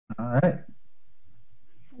All right.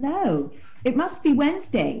 Hello. It must be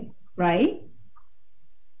Wednesday, right?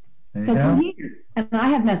 There you Because we're go. here and I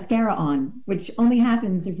have mascara on, which only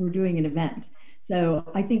happens if we're doing an event.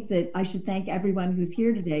 So I think that I should thank everyone who's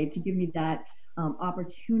here today to give me that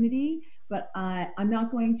opportunity. But I'm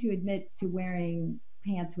not going to admit to wearing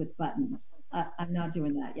pants with buttons. I'm not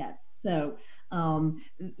doing that yet. So um,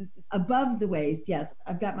 above the waist, yes,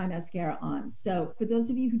 I've got my mascara on. So for those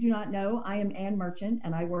of you who do not know, I am Ann Merchant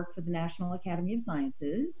and I work for the National Academy of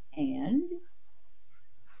Sciences. And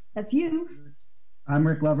that's you. I'm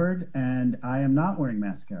Rick Lovard, and I am not wearing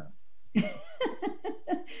mascara.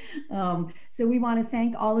 So we want to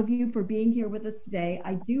thank all of you for being here with us today.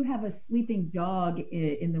 I do have a sleeping dog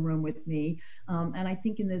in the room with me. And I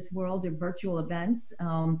think in this world of virtual events,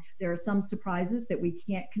 there are some surprises that we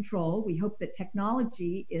can't control. We hope that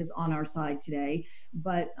technology is on our side today,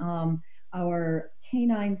 but our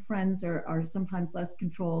canine friends are sometimes less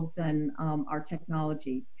controlled than our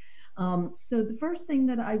technology. So the first thing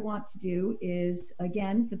that I want to do is,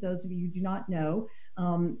 again, for those of you who do not know,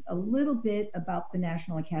 a little bit about the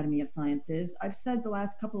National Academy of Sciences. I've said the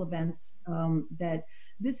last couple events that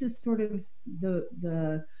this is sort of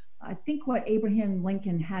the I think what Abraham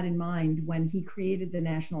Lincoln had in mind when he created the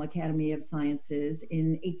National Academy of Sciences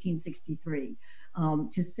in 1863,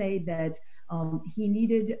 to say that he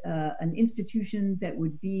needed an institution that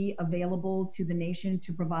would be available to the nation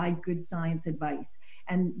to provide good science advice.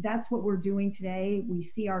 And that's what we're doing today. We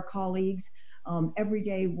see our colleagues every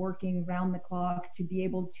day working round the clock to be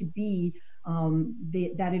able to be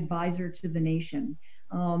that advisor to the nation.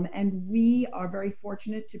 And we are very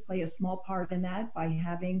fortunate to play a small part in that by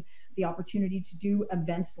having the opportunity to do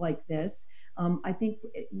events like this. I think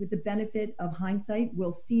with the benefit of hindsight,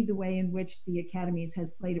 we'll see the way in which the academies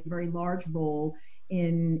has played a very large role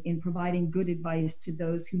in providing good advice to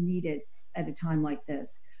those who need it at a time like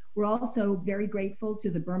this. We're also very grateful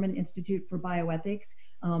to the Berman Institute for Bioethics.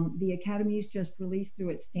 The Academy's just released through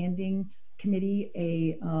its standing committee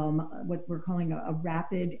what we're calling a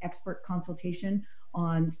rapid expert consultation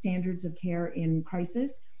on standards of care in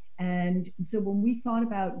crisis. And so when we thought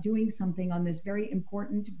about doing something on this very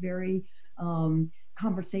important, very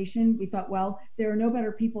conversation, we thought, well, there are no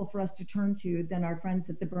better people for us to turn to than our friends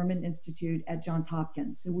at the Berman Institute at Johns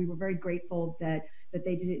Hopkins. So we were very grateful that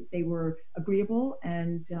they were agreeable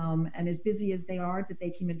and as busy as they are, that they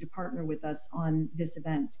came in to partner with us on this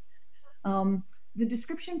event. The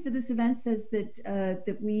description for this event says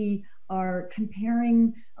that we are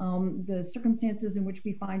comparing the circumstances in which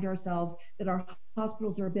we find ourselves, that our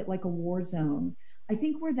hospitals are a bit like a war zone. I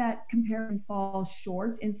think where that comparison falls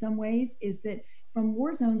short in some ways is that from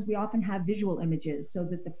war zones, we often have visual images so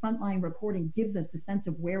that the frontline reporting gives us a sense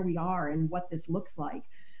of where we are and what this looks like.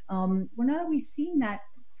 We're not always seeing that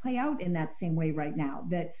play out in that same way right now,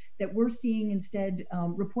 that we're seeing instead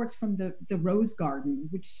reports from the Rose Garden,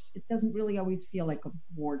 which it doesn't really always feel like a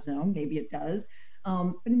war zone. Maybe it does.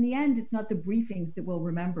 But in the end, it's not the briefings that we'll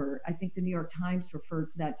remember. I think the New York Times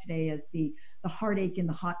referred to that today as the heartache in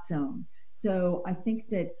the hot zone. So I think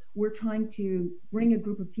that we're trying to bring a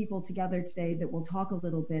group of people together today that will talk a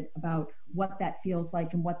little bit about what that feels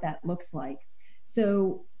like and what that looks like.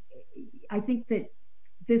 So I think that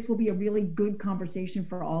this will be a really good conversation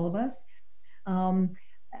for all of us.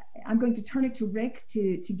 I'm going to turn it to Rick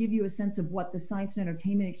to give you a sense of what the Science and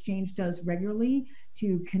Entertainment Exchange does regularly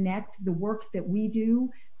to connect the work that we do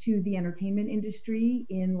to the entertainment industry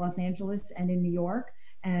in Los Angeles and in New York.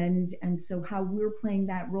 And so how we're playing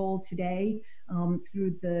that role today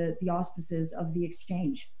through the auspices of the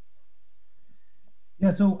exchange.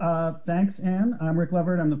 Yeah, so thanks, Anne. I'm Rick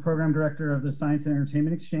Lovard. I'm the program director of the Science and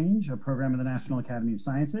Entertainment Exchange, a program of the National Academy of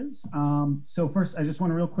Sciences. So first, I just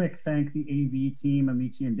want to real quick thank the AV team,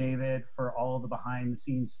 Amici and David, for all of the behind the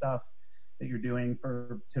scenes stuff that you're doing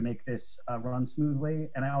to make this run smoothly.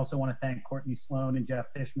 And I also want to thank Courtney Sloan and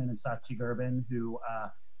Jeff Fishman and Sachi Gerben, who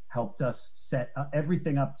helped us set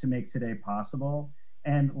everything up to make today possible.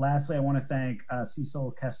 And lastly, I want to thank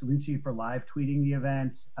Cecil Castellucci for live tweeting the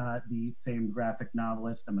event, the famed graphic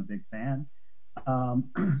novelist. I'm a big fan.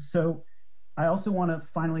 So I also want to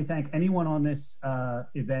finally thank anyone on this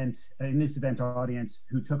event, in this event audience,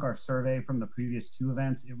 who took our survey from the previous two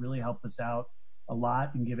events. It really helped us out a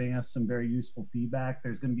lot in giving us some very useful feedback.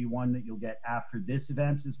 There's going to be one that you'll get after this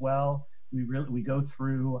event as well. We go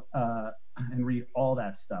through and read all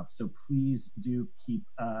that stuff. So please do keep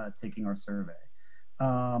taking our survey.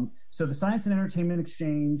 So the Science and Entertainment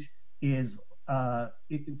Exchange is,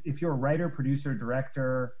 if you're a writer, producer,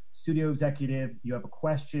 director, studio executive, you have a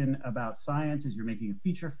question about science as you're making a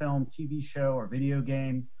feature film, TV show, or video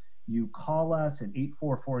game, you call us at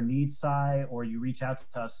 844-NEED-SCI, or you reach out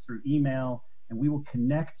to us through email, and we will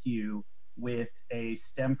connect you with a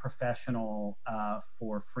STEM professional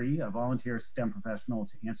for free, a volunteer STEM professional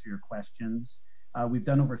to answer your questions. We've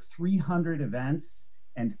done over 300 events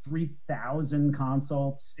and 3,000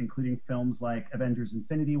 consults, including films like Avengers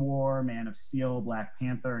Infinity War, Man of Steel, Black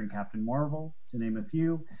Panther, and Captain Marvel, to name a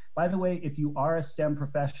few. By the way, if you are a STEM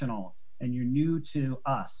professional and you're new to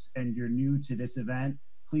us and you're new to this event,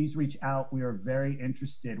 please reach out. We are very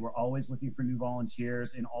interested. We're always looking for new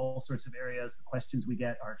volunteers in all sorts of areas. The questions we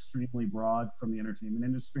get are extremely broad from the entertainment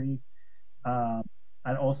industry.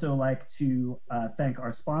 I'd also like to thank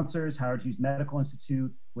our sponsors, Howard Hughes Medical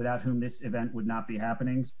Institute, without whom this event would not be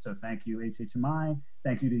happening. So thank you, HHMI.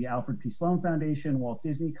 Thank you to the Alfred P. Sloan Foundation, Walt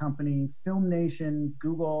Disney Company, Film Nation,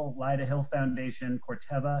 Google, Lyda Hill Foundation,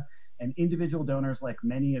 Corteva, and individual donors like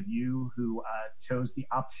many of you who chose the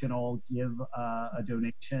optional give a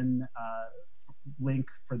donation link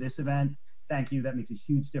for this event. Thank you. That makes a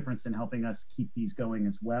huge difference in helping us keep these going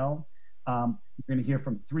as well. You're going to hear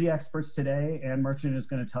from 3 experts today. Ann Merchant is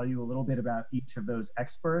going to tell you a little bit about each of those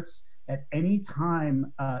experts. At any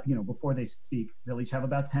time, before they speak, they'll each have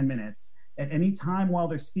about 10 minutes. At any time while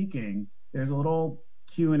they're speaking, there's a little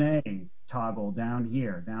Q&A toggle down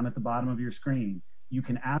here, down at the bottom of your screen. You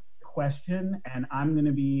can ask a question, and I'm going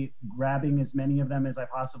to be grabbing as many of them as I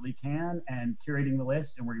possibly can and curating the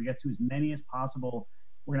list, and we're going to get to as many as possible.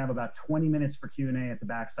 We're going to have about 20 minutes for Q&A at the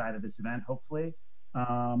backside of this event, hopefully.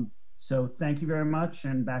 So thank you very much,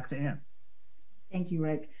 and back to Ann. Thank you,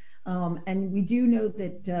 Rick. And we do know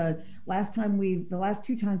that the last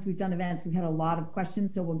 2 times we've done events, we've had a lot of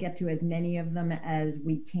questions, so we'll get to as many of them as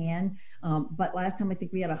we can. But last time I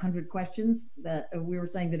think we had 100 questions. That we were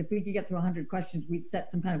saying that if we could get through 100 questions, we'd set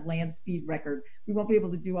some kind of land speed record. We won't be able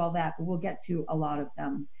to do all that, but we'll get to a lot of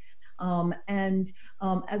them.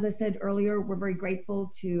 As I said earlier, we're very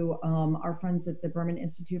grateful to our friends at the Berman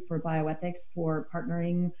Institute for Bioethics for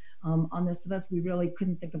partnering on this with us. We really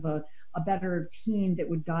couldn't think of a better team that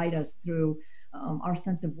would guide us through our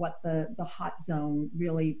sense of what the hot zone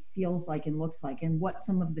really feels like and looks like, and what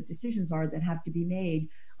some of the decisions are that have to be made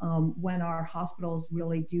when our hospitals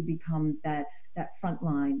really do become that front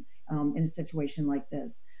line in a situation like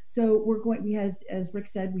this. So as Rick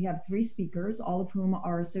said, we have 3 speakers, all of whom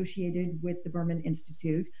are associated with the Berman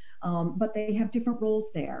Institute, but they have different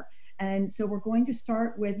roles there. And so we're going to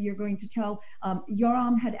start with, you're going to tell,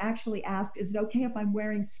 Yoram had actually asked, is it okay if I'm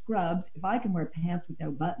wearing scrubs? If I can wear pants with no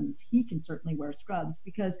buttons, he can certainly wear scrubs,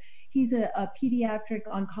 because he's a pediatric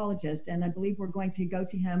oncologist, and I believe we're going to go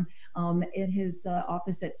to him at his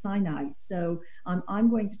office at Sinai. So I'm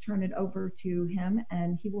going to turn it over to him,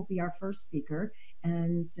 and he will be our first speaker.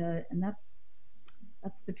 And that's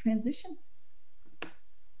the transition.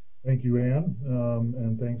 Thank you, Ann,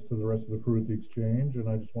 and thanks to the rest of the crew at the Exchange. And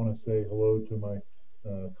I just want to say hello to my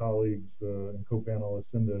colleagues and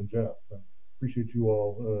co-panelists, Cynda and Jeff. I appreciate you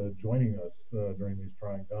all joining us during these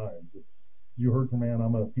trying times. As you heard from Ann,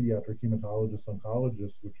 I'm a pediatric hematologist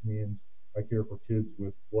oncologist, which means I care for kids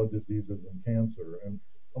with blood diseases and cancer. And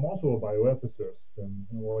I'm also a bioethicist, and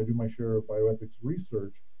while I do my share of bioethics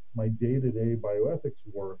research, my day-to-day bioethics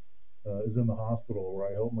work is in the hospital, where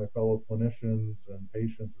I help my fellow clinicians and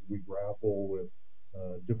patients as we grapple with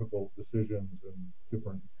difficult decisions and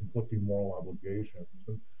different conflicting moral obligations.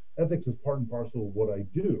 And ethics is part and parcel of what I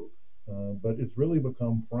do, but it's really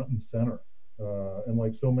become front and center. And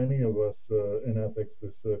like so many of us in ethics,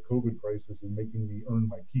 this COVID crisis is making me earn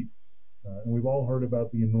my keep. And we've all heard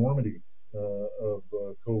about the enormity of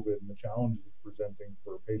COVID and the challenges it's presenting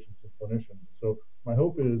for patients and clinicians. So my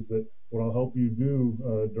hope is that what I'll help you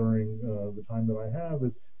do during the time that I have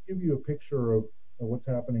is give you a picture of what's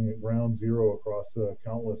happening at ground zero across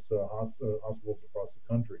countless hospitals across the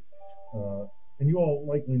country. And you all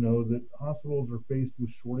likely know that hospitals are faced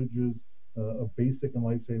with shortages of basic and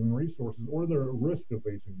life-saving resources, or they're at risk of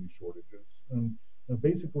facing these shortages. And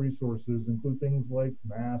basic resources include things like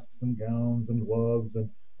masks and gowns and gloves. And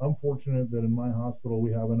I'm fortunate that in my hospital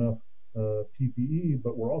we have enough PPE,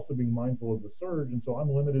 but we're also being mindful of the surge. And so I'm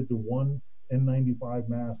limited to 1 N95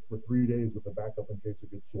 mask for 3 days with a backup in case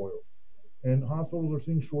it gets soiled. And hospitals are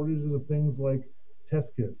seeing shortages of things like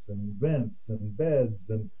test kits and vents and beds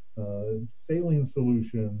and saline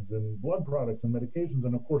solutions and blood products and medications,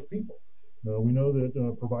 and of course people. We know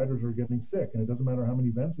that providers are getting sick, and it doesn't matter how many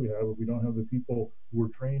vents we have if we don't have the people who are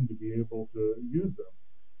trained to be able to use them.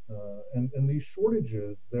 And these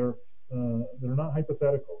shortages, they're not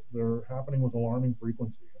hypothetical. They're happening with alarming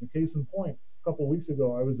frequency. And a case in point, a couple of weeks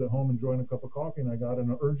ago, I was at home enjoying a cup of coffee, and I got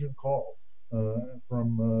an urgent call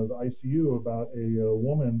from the ICU about a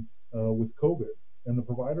woman with COVID. and the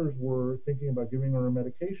providers were thinking about giving her a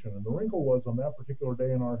medication. And the wrinkle was, on that particular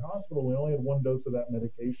day in our hospital, we only had one dose of that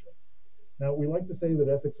medication. Now, we like to say that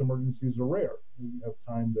ethics emergencies are rare. We have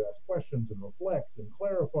time to ask questions and reflect and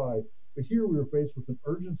clarify. But here we were faced with an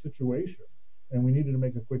urgent situation, and we needed to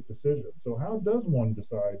make a quick decision. So how does one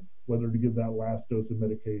decide whether to give that last dose of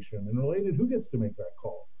medication? And related, who gets to make that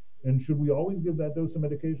call? And should we always give that dose of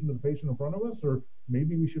medication to the patient in front of us? Or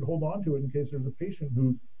maybe we should hold on to it in case there's a patient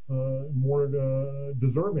who's more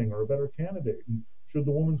deserving or a better candidate? And should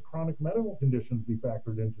the woman's chronic medical conditions be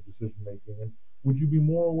factored into decision making? And would you be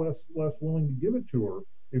more or less willing to give it to her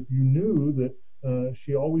if you knew that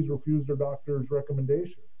she always refused her doctor's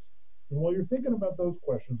recommendations? And while you're thinking about those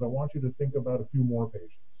questions, I want you to think about a few more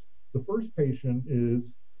patients. The first patient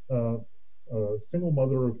is a single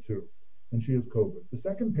mother of two, and she has COVID. The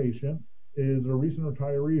second patient is a recent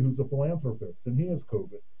retiree who's a philanthropist, and he has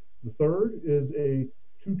COVID. The third is a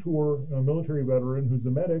two-tour military veteran who's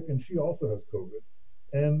a medic, and she also has COVID.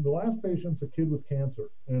 And the last patient's a kid with cancer.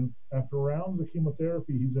 And after rounds of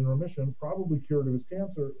chemotherapy, he's in remission, probably cured of his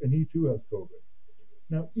cancer, and he too has COVID.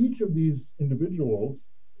 Now, each of these individuals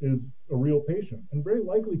is a real patient and very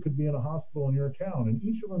likely could be in a hospital in your town. And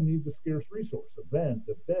each of them needs a scarce resource, a vent,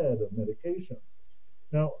 a bed, a medication.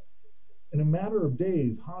 Now, in a matter of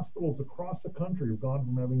days, hospitals across the country have gone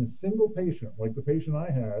from having a single patient, like the patient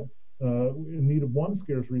I had, in need of one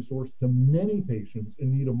scarce resource, to many patients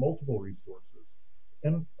in need of multiple resources.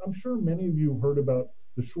 And I'm sure many of you have heard about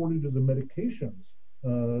the shortages of medications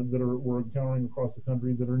that we're encountering across the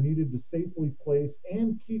country that are needed to safely place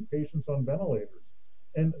and keep patients on ventilators.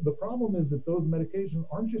 And the problem is that those medications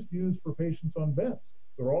aren't just used for patients on vents.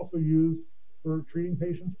 They're also used for treating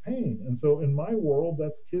patients' pain. And so in my world,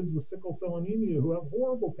 that's kids with sickle cell anemia who have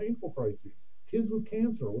horrible, painful crises, kids with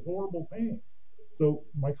cancer with horrible pain. So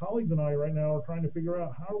my colleagues and I right now are trying to figure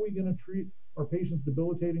out, how are we going to treat our patients'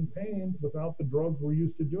 debilitating pain without the drugs we're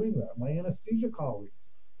used to doing that? My anesthesia colleagues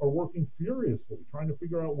are working furiously trying to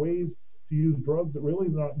figure out ways to use drugs that really are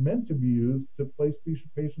not meant to be used to place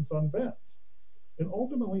patients on vents. And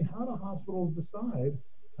ultimately, how do hospitals decide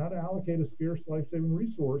how to allocate a scarce life-saving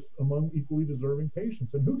resource among equally deserving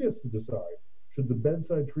patients? And who gets to decide? Should the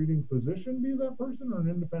bedside treating physician be that person, or an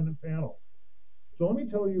independent panel? So let me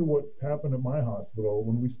tell you what happened at my hospital.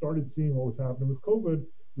 When we started seeing what was happening with COVID,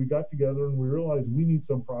 we got together and we realized we need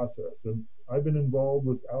some process. And I've been involved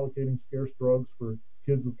with allocating scarce drugs for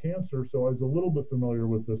kids with cancer, so I was a little bit familiar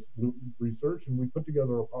with this research, and we put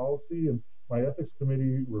together a policy, and my ethics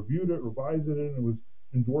committee reviewed it, revised it, and it was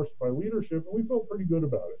endorsed by leadership, and we felt pretty good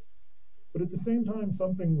about it. But at the same time,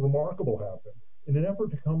 something remarkable happened. In an effort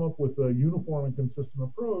to come up with a uniform and consistent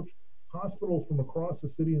approach, hospitals from across the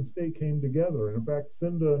city and state came together. And in fact,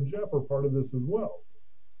 Cynda and Jeff are part of this as well.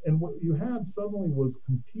 And what you had suddenly was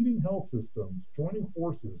competing health systems joining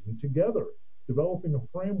forces and together developing a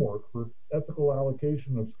framework for ethical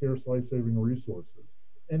allocation of scarce life-saving resources.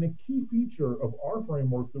 And a key feature of our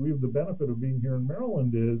framework that we have the benefit of being here in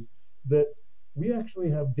Maryland is that we actually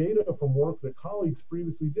have data from work that colleagues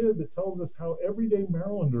previously did that tells us how everyday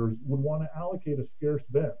Marylanders would want to allocate a scarce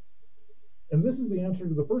vent. And this is the answer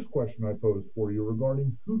to the first question I posed for you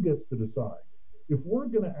regarding who gets to decide. If we're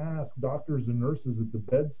going to ask doctors and nurses at the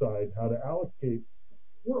bedside how to allocate,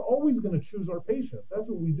 we're always going to choose our patient. That's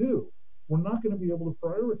what we do. We're not going to be able to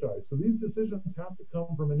prioritize. So these decisions have to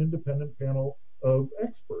come from an independent panel of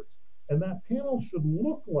experts. And that panel should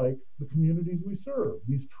look like the communities we serve.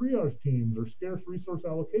 These triage teams, or scarce resource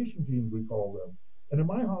allocation teams, we call them. And in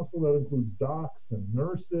my hospital, that includes docs and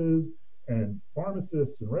nurses and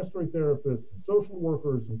pharmacists and respiratory therapists and social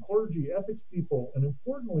workers and clergy, ethics people, and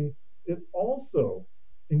importantly, it also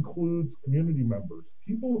includes community members.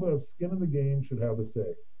 People who have skin in the game should have a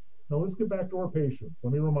say. Now let's get back to our patients.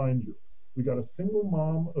 Let me remind you, we got a single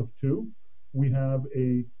mom of two. We have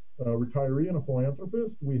a retiree and a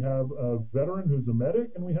philanthropist. We have a veteran who's a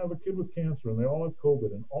medic, and we have a kid with cancer, and they all have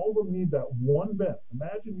COVID, and all of them need that one vent.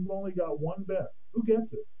 Imagine you've only got one vent. Who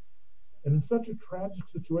gets it? And in such a tragic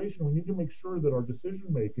situation, we need to make sure that our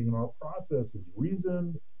decision-making and our process is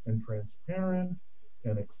reasoned and transparent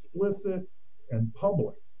and explicit and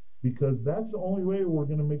public, because that's the only way we're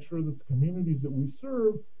going to make sure that the communities that we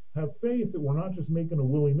serve have faith that we're not just making a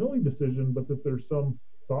willy-nilly decision, but that there's some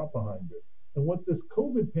thought behind it. And what this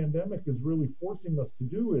COVID pandemic is really forcing us to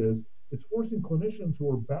do is it's forcing clinicians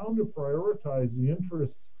who are bound to prioritize the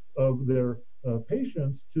interests of their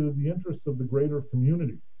patients to the interests of the greater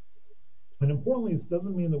community. And importantly, it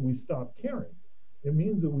doesn't mean that we stop caring. It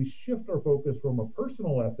means that we shift our focus from a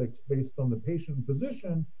personal ethics based on the patient and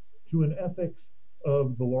physician to an ethics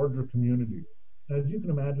of the larger community. As you can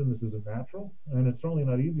imagine, this isn't natural, and it's certainly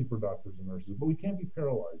not easy for doctors and nurses, but we can't be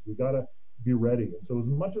paralyzed. We got to be ready. And so as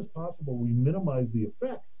much as possible, we minimize the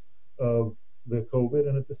effects of the COVID,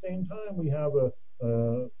 and at the same time, we have a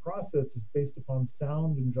process that's based upon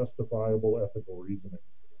sound and justifiable ethical reasoning.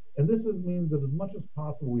 And this means that as much as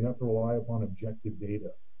possible, we have to rely upon objective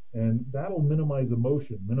data. And that'll minimize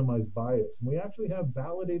emotion, minimize bias. And we actually have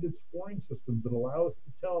validated scoring systems that allow us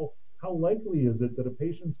to tell how likely is it that a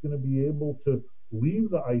patient's going to be able to leave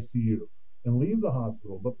the ICU and leave the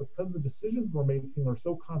hospital. But because the decisions we're making are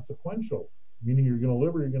so consequential, meaning you're going to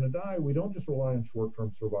live or you're going to die, we don't just rely on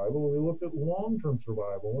short-term survival. We look at long-term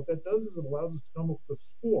survival. What that does is it allows us to come up with a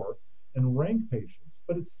score and rank patients.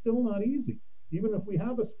 But it's still not easy, even if we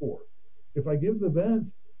have a score. If I give the vent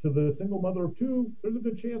to the single mother of two, there's a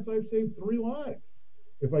good chance I've saved 3 lives.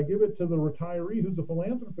 If I give it to the retiree who's a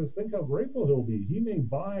philanthropist, think how grateful he'll be. He may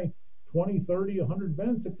buy 20, 30, 100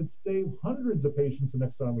 vents. It could save hundreds of patients the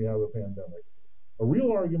next time we have a pandemic. A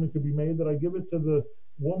real argument could be made that I give it to the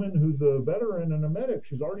woman who's a veteran and a medic.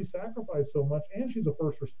 She's already sacrificed so much, and she's a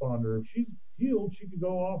first responder. If she's healed, she could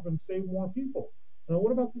go off and save more people. Now,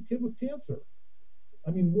 what about the kid with cancer? I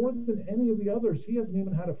mean, more than any of the others, he hasn't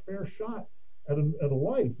even had a fair shot at a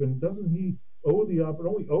life. And doesn't he owe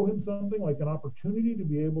don't we owe him something like an opportunity to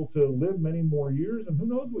be able to live many more years? And who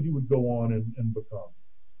knows what he would go on and become.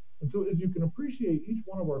 And so as you can appreciate, each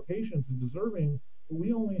one of our patients is deserving, but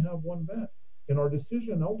we only have one vet. And our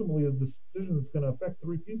decision ultimately is a decision that's going to affect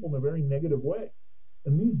 3 people in a very negative way.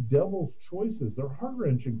 And these devil's choices, they're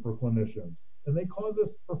heart-wrenching for clinicians, and they cause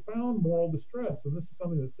us profound moral distress. And this is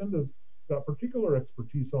something that Cynda's got particular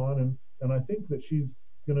expertise on, and I think that she's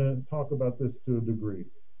going to talk about this to a degree.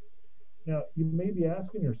 Now, you may be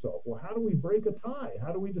asking yourself, well, how do we break a tie?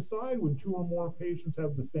 How do we decide when 2 or more patients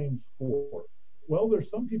have the same score? Well, there's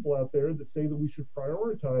some people out there that say that we should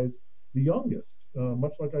prioritize the youngest,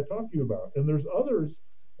 much like I talked to you about. And there's others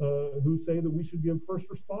who say that we should give first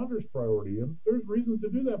responders priority. And there's reasons to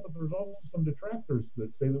do that, but there's also some detractors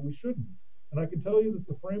that say that we shouldn't. And I can tell you that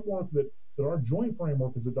the framework that our joint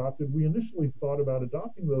framework has adopted, we initially thought about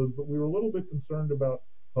adopting those, but we were a little bit concerned about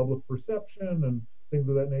public perception and things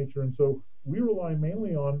of that nature. And so we rely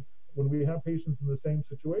mainly on, when we have patients in the same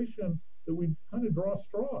situation, that we kind of draw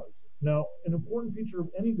straws. Now, an important feature of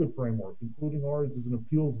any good framework, including ours, is an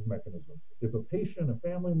appeals mechanism. If a patient, a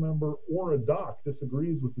family member, or a doc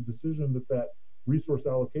disagrees with the decision that resource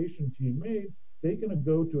allocation team made, they can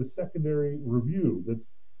go to a secondary review that's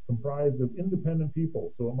comprised of independent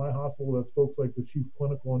people. So at my hospital, that's folks like the chief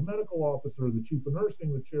clinical and medical officer, the chief of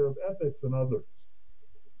nursing, the chair of ethics, and others.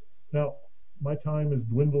 Now, my time is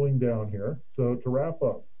dwindling down here. So to wrap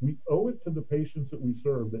up, we owe it to the patients that we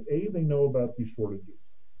serve that A, they know about these shortages.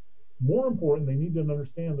 More important, they need to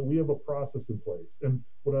understand that we have a process in place. And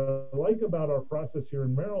what I like about our process here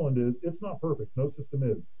in Maryland is it's not perfect, no system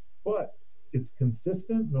is, but it's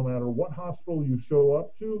consistent. No matter what hospital you show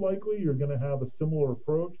up to, likely you're going to have a similar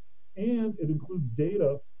approach, and it includes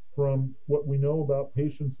data from what we know about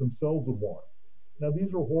patients themselves would want. Now,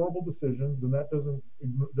 these are horrible decisions, and that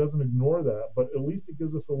doesn't ignore that, but at least it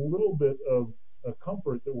gives us a little bit of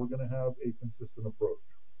comfort that we're going to have a consistent approach.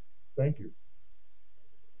 Thank you.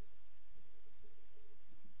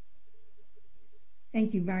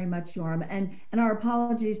 Thank you very much, Yoram, and our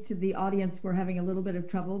apologies to the audience. We're having a little bit of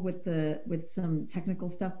trouble with some technical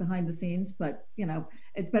stuff behind the scenes, but you know,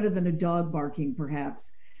 it's better than a dog barking,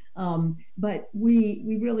 perhaps. But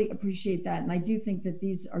we really appreciate that, and I do think that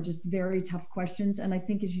these are just very tough questions. And I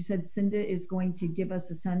think, as you said, Cynda is going to give us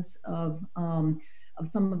a sense of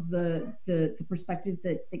some of the perspective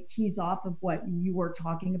that keys off of what you were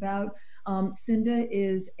talking about. Cynda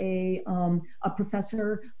is a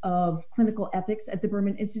professor of clinical ethics at the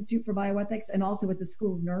Berman Institute for Bioethics and also at the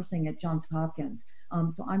School of Nursing at Johns Hopkins.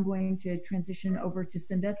 So I'm going to transition over to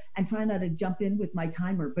Cynda and try not to jump in with my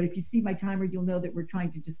timer. But if you see my timer, you'll know that we're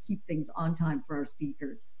trying to just keep things on time for our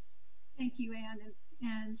speakers. Thank you, Anne,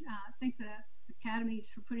 and thank the academies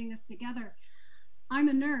for putting this together. I'm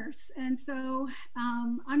a nurse, and so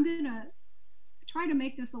I'm going to try to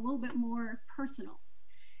make this a little bit more personal.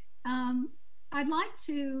 I'd like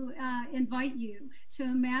to invite you to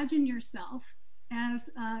imagine yourself as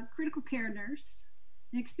a critical care nurse,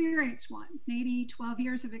 an experienced one, maybe 12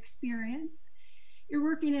 years of experience. You're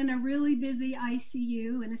working in a really busy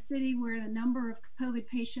ICU in a city where the number of COVID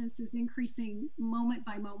patients is increasing moment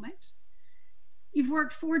by moment. You've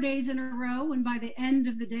worked 4 days in a row, and by the end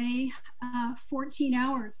of the day, 14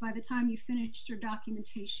 hours by the time you finished your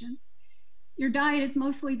documentation. Your diet has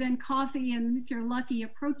mostly been coffee and, if you're lucky, a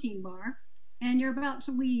protein bar, and you're about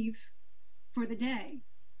to leave for the day.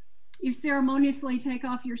 You ceremoniously take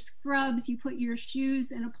off your scrubs, you put your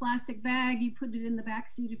shoes in a plastic bag, you put it in the back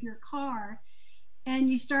seat of your car, and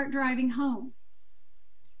you start driving home.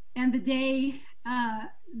 And the day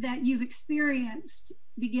that you've experienced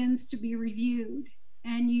begins to be reviewed,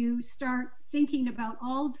 and you start thinking about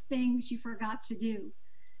all the things you forgot to do.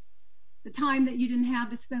 The time that you didn't have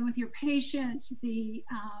to spend with your patient, the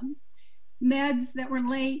meds that were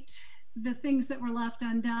late, the things that were left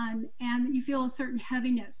undone, and you feel a certain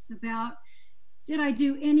heaviness about, did I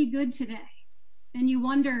do any good today? And you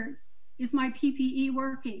wonder, is my PPE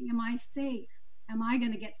working? Am I safe? Am I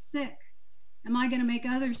going to get sick? Am I going to make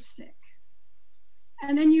others sick?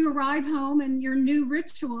 And then you arrive home, and your new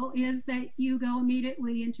ritual is that you go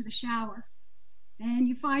immediately into the shower. And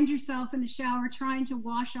you find yourself in the shower trying to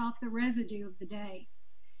wash off the residue of the day.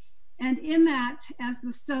 And in that, as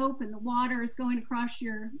the soap and the water is going across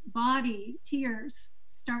your body, tears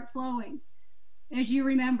start flowing as you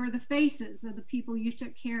remember the faces of the people you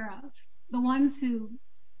took care of, the ones who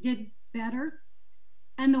did better,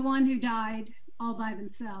 and the one who died all by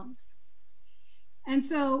themselves. And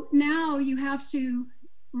so now you have to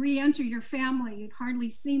re-enter your family. You'd hardly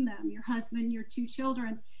seen them, your husband, your 2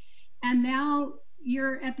 children, and now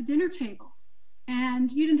you're at the dinner table.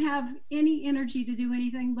 And you didn't have any energy to do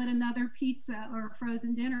anything but another pizza or a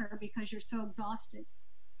frozen dinner because you're so exhausted.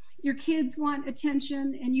 Your kids want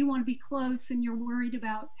attention, and you want to be close, and you're worried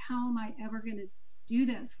about, how am I ever going to do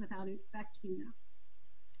this without infecting them?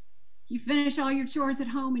 You finish all your chores at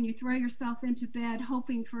home, and you throw yourself into bed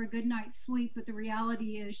hoping for a good night's sleep, but the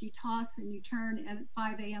reality is you toss and you turn, and at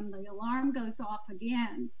 5 a.m. the alarm goes off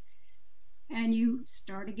again, and you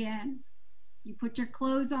start again. You put your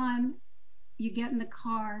clothes on, you get in the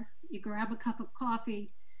car, you grab a cup of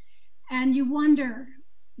coffee, and you wonder,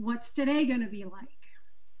 what's today going to be like?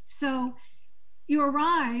 So you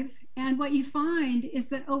arrive, and what you find is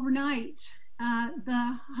that overnight,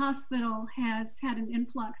 the hospital has had an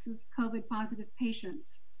influx of COVID positive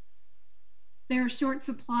patients. There are short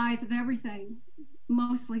supplies of everything,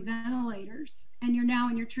 mostly ventilators, and you're now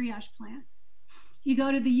in your triage plan. You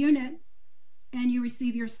go to the unit and you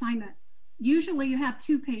receive your assignment. Usually you have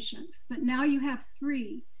 2 patients, but now you have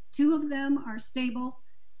 3. 2 of them are stable,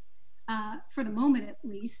 for the moment at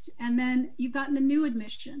least, and then you've gotten a new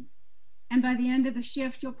admission. And by the end of the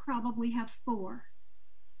shift, you'll probably have 4.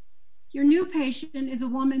 Your new patient is a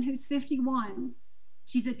woman who's 51.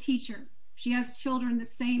 She's a teacher. She has children the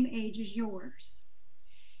same age as yours.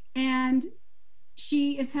 And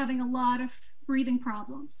she is having a lot of breathing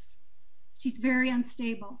problems. She's very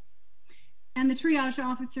unstable. And the triage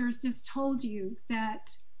officers just told you that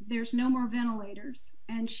there's no more ventilators,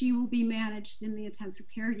 and she will be managed in the intensive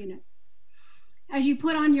care unit. As you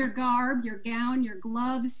put on your garb, your gown, your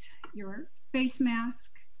gloves, your face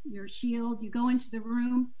mask, your shield, you go into the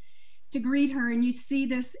room to greet her, and you see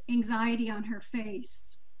this anxiety on her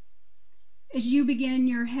face. As you begin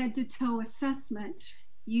your head to toe assessment,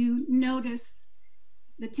 you notice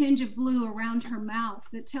the tinge of blue around her mouth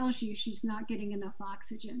that tells you she's not getting enough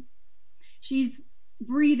oxygen. She's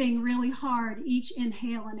breathing really hard. Each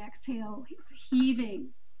inhale and exhale is heaving,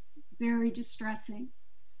 very distressing.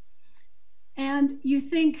 And you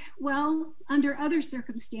think, well, under other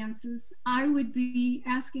circumstances, I would be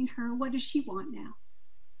asking her, what does she want now?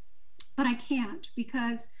 But I can't,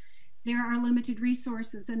 because there are limited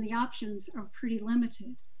resources and the options are pretty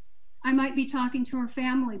limited. I might be talking to her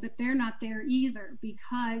family, but they're not there either,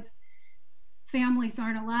 because families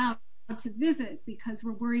aren't allowed to visit because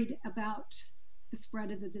we're worried about the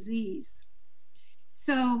spread of the disease.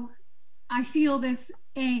 So I feel this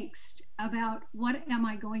angst about, what am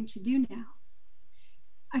I going to do now?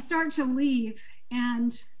 I start to leave,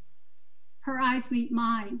 and her eyes meet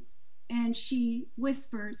mine, and she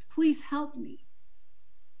whispers, please help me.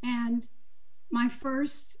 And my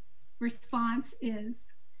first response is,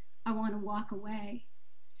 I want to walk away.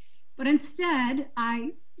 But instead,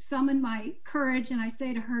 I summon my courage and I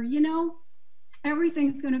say to her, you know,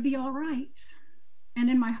 everything's going to be all right. And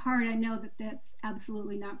in my heart, I know that that's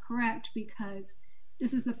absolutely not correct, because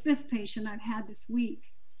this is the 5th patient I've had this week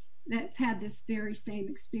that's had this very same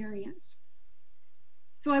experience.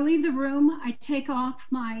 So I leave the room, I take off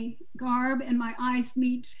my garb, and my eyes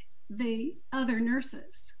meet the other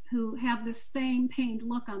nurses who have the same pained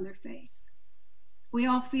look on their face. We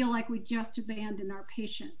all feel like we just abandoned our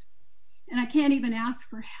patient. And I can't even ask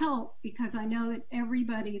for help, because I know that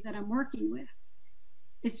everybody that I'm working with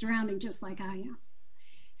is drowning just like I am.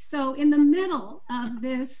 So in the middle of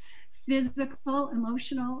this physical,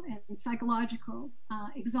 emotional, and psychological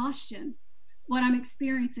exhaustion, what I'm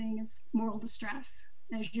experiencing is moral distress,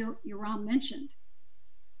 as your Ram mentioned.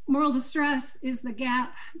 Moral distress is the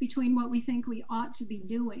gap between what we think we ought to be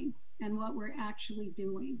doing and what we're actually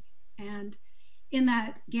doing. And in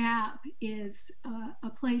that gap is a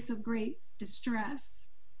place of great distress.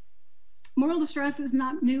 Moral distress is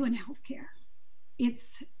not new in healthcare.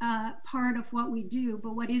 It's part of what we do,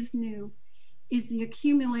 but what is new is the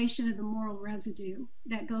accumulation of the moral residue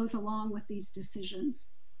that goes along with these decisions.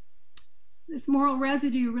 This moral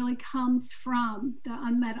residue really comes from the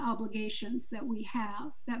unmet obligations that we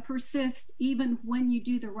have that persist even when you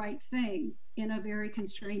do the right thing in a very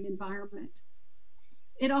constrained environment.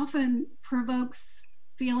 It often provokes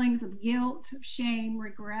feelings of guilt, of shame,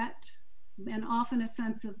 regret, and often a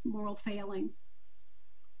sense of moral failing.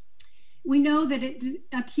 We know that it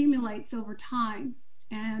accumulates over time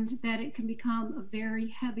and that it can become a very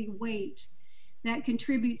heavy weight that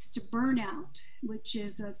contributes to burnout, which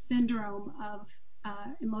is a syndrome of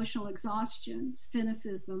emotional exhaustion,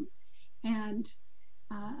 cynicism, and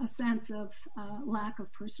a sense of lack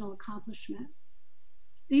of personal accomplishment.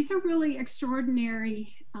 These are really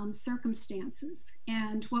extraordinary circumstances.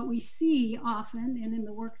 And what we see often, and in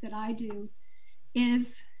the work that I do,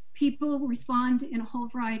 is people respond in a whole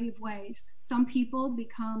variety of ways. Some people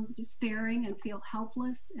become despairing and feel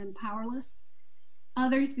helpless and powerless.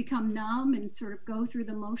 Others become numb and sort of go through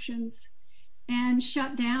the motions and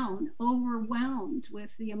shut down, overwhelmed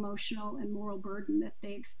with the emotional and moral burden that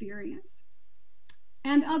they experience.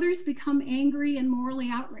 And others become angry and morally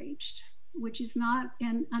outraged, which is not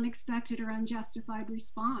an unexpected or unjustified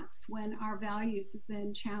response when our values have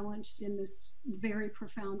been challenged in this very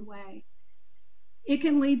profound way. It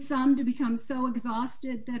can lead some to become so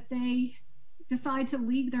exhausted that they decide to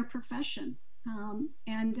leave their profession.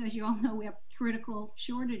 And as you all know, we have critical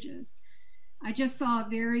shortages. I just saw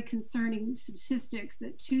very concerning statistics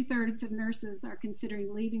that 2/3 of nurses are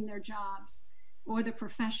considering leaving their jobs or the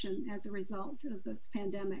profession as a result of this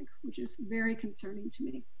pandemic, which is very concerning to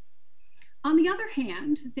me. On the other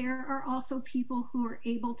hand, there are also people who are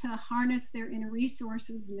able to harness their inner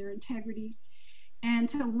resources and their integrity and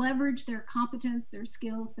to leverage their competence, their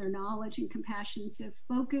skills, their knowledge, and compassion to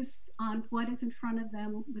focus on what is in front of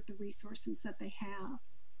them with the resources that they have.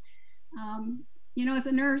 You know, as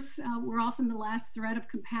a nurse, we're often the last thread of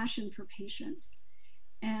compassion for patients.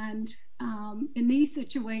 And in these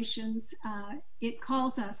situations, it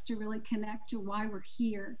calls us to really connect to why we're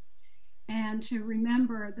here and to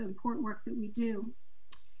remember the important work that we do.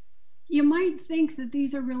 You might think that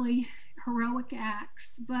these are really heroic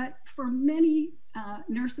acts, but for many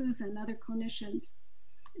nurses and other clinicians,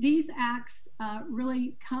 these acts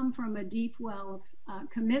really come from a deep well of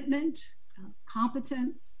commitment,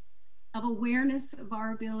 competence, of awareness of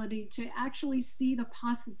our ability to actually see the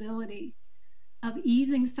possibility of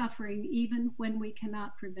easing suffering even when we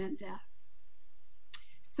cannot prevent death.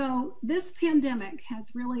 So this pandemic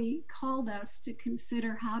has really called us to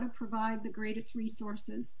consider how to provide the greatest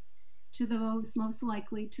resources to those most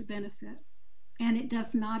likely to benefit. And it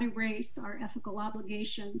does not erase our ethical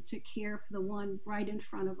obligation to care for the one right in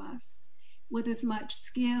front of us with as much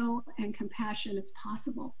skill and compassion as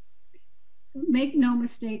possible. Make no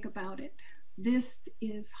mistake about it, this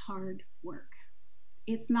is hard work.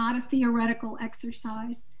 It's not a theoretical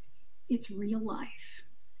exercise, it's real life.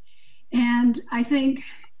 And I think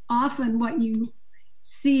often what you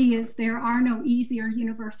see is there are no easy or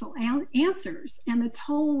universal answers, and the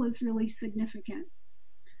toll is really significant.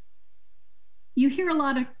 You hear a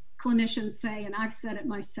lot of clinicians say, and I've said it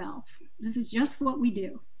myself, this is just what we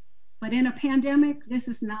do. But in a pandemic, this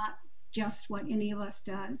is not just what any of us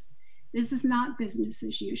does. This is not business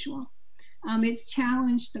as usual. It's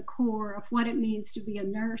challenged the core of what it means to be a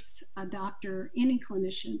nurse, a doctor, any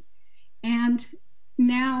clinician. And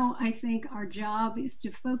now I think our job is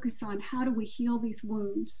to focus on how do we heal these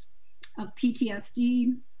wounds of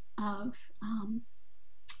PTSD, of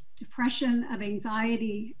depression, of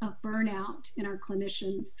anxiety, of burnout in our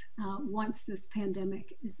clinicians once this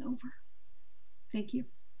pandemic is over. Thank you.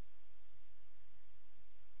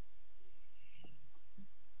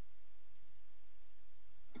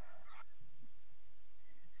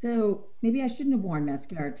 So maybe I shouldn't have worn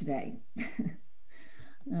mascara today.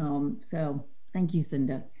 So thank you,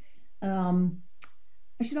 Cynda.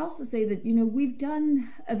 I should also say that, you know, we've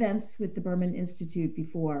done events with the Berman Institute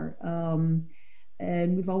before,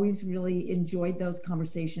 and we've always really enjoyed those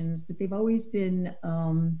conversations, but they've always been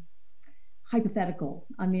hypothetical.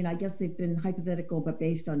 I mean, I guess they've been hypothetical, but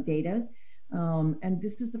based on data. And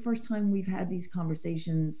this is the first time we've had these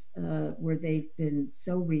conversations where they've been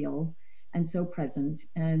so real and so present.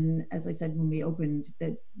 And as I said when we opened,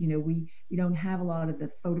 that, you know, we don't have a lot of the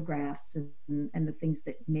photographs and the things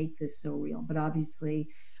that make this so real, but obviously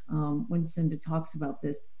when Cynda talks about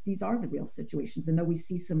this, these are the real situations. And though we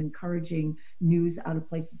see some encouraging news out of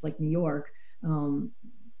places like New York,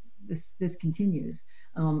 this continues.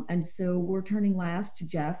 And so we're turning last to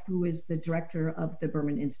Jeff, who is the director of the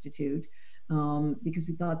Berman Institute, because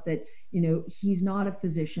we thought that, he's not a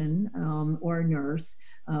physician or a nurse,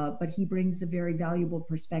 but he brings a very valuable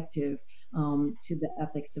perspective to the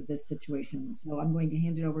ethics of this situation. So I'm going to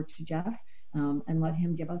hand it over to Jeff and let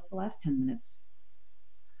him give us the last 10 minutes.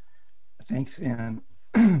 Thanks, Anne,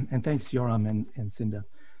 and thanks, Yoram and Cynda.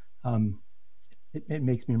 It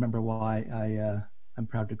makes me remember why I'm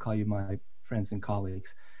proud to call you my friends and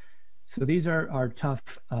colleagues. So these are tough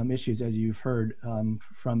issues, as you've heard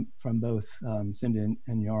from both Cynda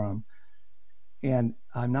and Yoram. And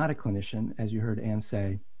I'm not a clinician, as you heard Anne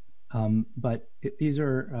say, but these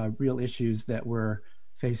are real issues that we're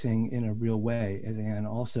facing in a real way, as Anne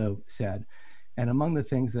also said. And among the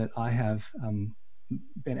things that I have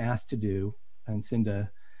been asked to do, and Cynda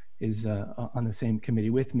is on the same committee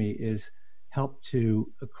with me, is help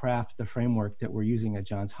to craft the framework that we're using at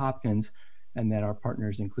Johns Hopkins and that our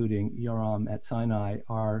partners, including Yoram at Sinai,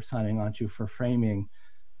 are signing on to for framing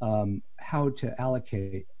how to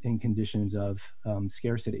allocate in conditions of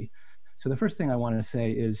scarcity. So the first thing I want to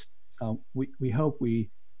say is we hope we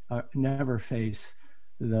never face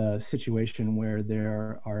the situation where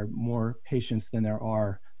there are more patients than there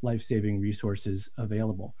are life-saving resources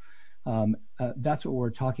available. That's what we're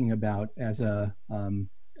talking about as on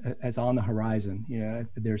the horizon.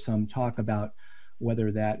 There's some talk about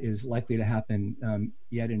whether that is likely to happen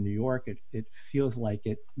yet in New York. It feels like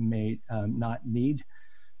it may not need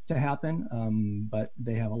to happen, but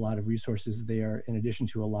they have a lot of resources there in addition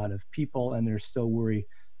to a lot of people, and there's still worry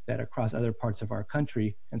that across other parts of our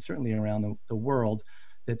country and certainly around the world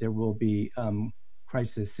that there will be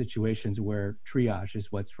crisis situations where triage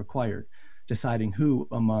is what's required, deciding who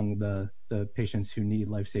among the patients who need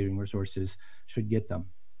life-saving resources should get them.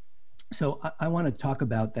 So I want to talk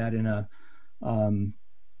about that in a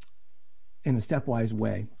stepwise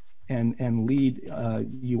way and lead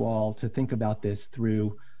you all to think about this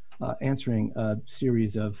through answering a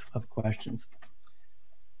series of questions.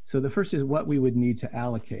 So the first is what we would need to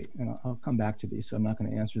allocate, and I'll come back to these, so I'm not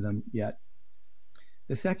going to answer them yet.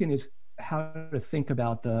 The second is how to think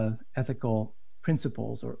about the ethical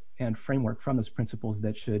principles and framework from those principles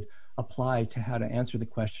that should apply to how to answer the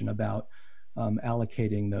question about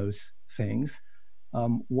allocating those things.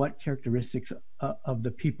 What characteristics of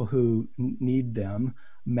the people who need them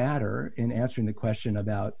matter in answering the question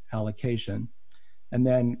about allocation, and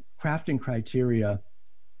then crafting criteria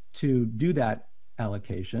to do that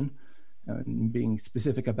allocation, being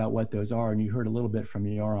specific about what those are. And you heard a little bit from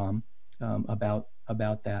Yoram about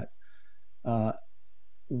that.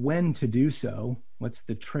 When to do so, what's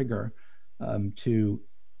the trigger to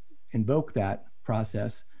invoke that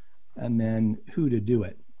process, and then who to do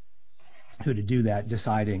that,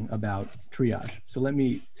 deciding about triage. So let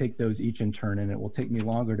me take those each in turn, and it will take me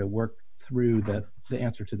longer to work through the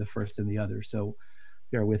answer to the first and the other, so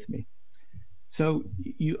bear with me. So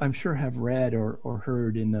you, I'm sure, have read or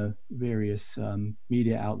heard in the various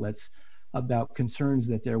media outlets about concerns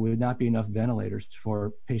that there would not be enough ventilators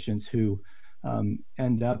for patients who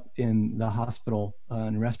end up in the hospital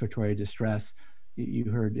in respiratory distress. You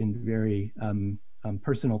heard in very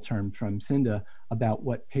personal terms from Cynda about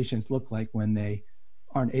what patients look like when they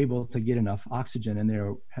aren't able to get enough oxygen. And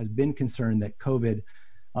there has been concern that COVID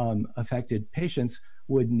affected patients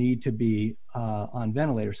would need to be on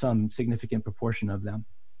ventilators, some significant proportion of them.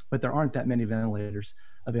 But there aren't that many ventilators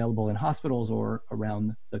available in hospitals or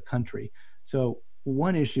around the country. So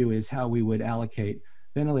one issue is how we would allocate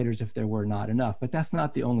ventilators if there were not enough, but that's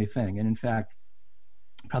not the only thing. And in fact,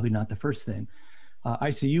 probably not the first thing.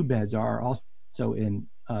 ICU beds are also in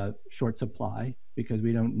short supply because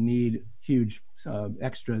we don't need huge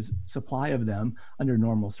extra supply of them under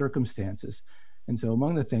normal circumstances. And so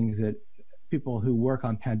among the things that people who work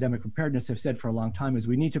on pandemic preparedness have said for a long time is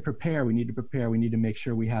we need to prepare, we need to make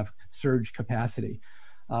sure we have surge capacity.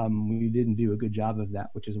 We didn't do a good job of that,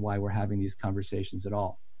 which is why we're having these conversations at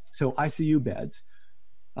all. So ICU beds,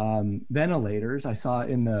 ventilators, I saw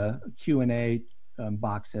in the Q&A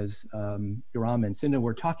box as Yoram and Cynda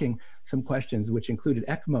were talking some questions which included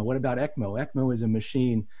ECMO. What about ECMO? ECMO is a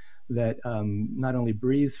machine that not only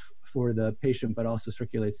breathes for the patient, but also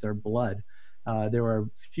circulates their blood. There are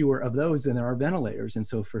fewer of those than there are ventilators, and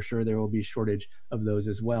so for sure there will be shortage of those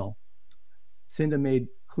as well. Cynda made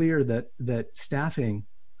clear that staffing,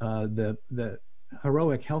 the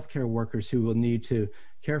heroic healthcare workers who will need to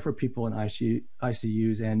care for people in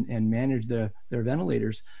ICUs and manage their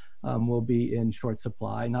ventilators will be in short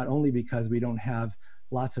supply, not only because we don't have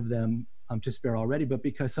lots of them to spare already, but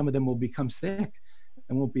because some of them will become sick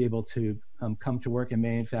and won't be able to come to work and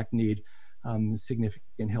may in fact need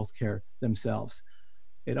significant health care themselves.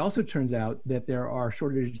 It also turns out that there are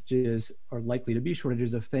shortages, or likely to be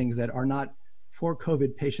shortages, of things that are not for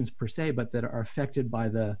COVID patients per se, but that are affected by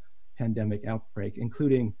the pandemic outbreak,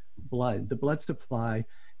 including blood. The blood supply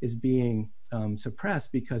is being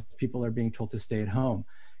suppressed because people are being told to stay at home.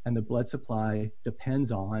 And the blood supply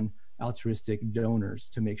depends on altruistic donors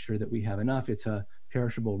to make sure that we have enough. It's a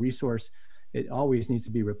perishable resource. It always needs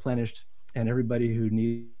to be replenished. And everybody who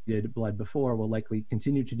needed blood before will likely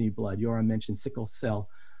continue to need blood. Yoram mentioned sickle cell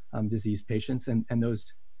disease patients, and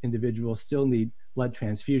those individuals still need blood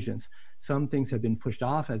transfusions. Some things have been pushed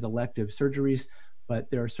off as elective surgeries, but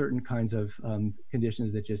there are certain kinds of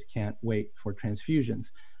conditions that just can't wait for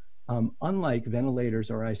transfusions. Unlike ventilators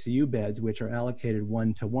or ICU beds, which are allocated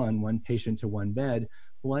 1-to-1, one patient to one bed,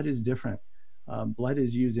 blood is different. Blood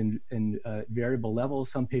is used in variable levels.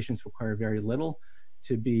 Some patients require very little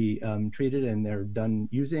to be treated and they're done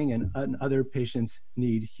using, and other patients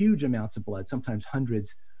need huge amounts of blood, sometimes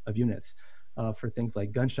hundreds of units for things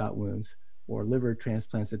like gunshot wounds or liver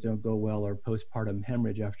transplants that don't go well, or postpartum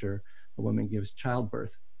hemorrhage after a woman gives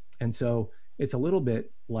childbirth. And so it's a little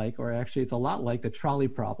bit like, or actually it's a lot like, the trolley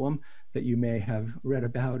problem that you may have read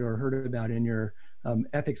about or heard about in your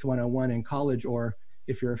Ethics 101 in college, or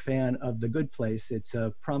if you're a fan of The Good Place, it's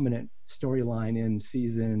a prominent storyline in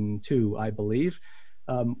season 2, I believe,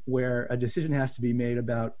 where a decision has to be made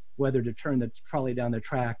about whether to turn the trolley down the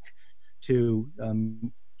track to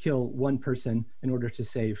kill one person in order to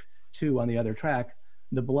save 2 on the other track.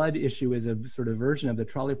 The blood issue is a sort of version of the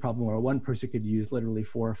trolley problem, where one person could use literally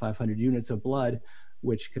 400 or 500 units of blood,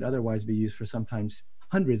 which could otherwise be used for sometimes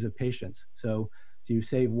hundreds of patients. So do you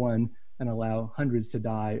save one and allow hundreds to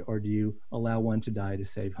die, or do you allow one to die to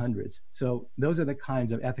save hundreds? So those are the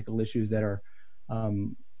kinds of ethical issues that are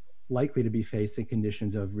likely to be faced in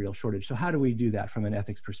conditions of real shortage. So how do we do that from an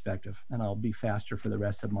ethics perspective? And I'll be faster for the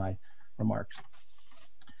rest of my remarks.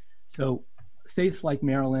 So states like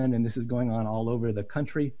Maryland, and this is going on all over the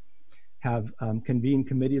country, have convened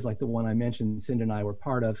committees like the one I mentioned Cynda and I were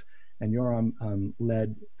part of, and Yoram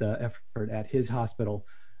led the effort at his hospital,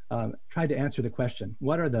 tried to answer the question,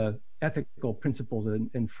 what are the ethical principles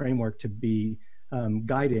and framework to be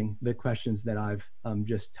guiding the questions that I've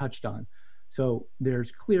just touched on? So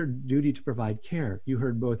there's clear duty to provide care. You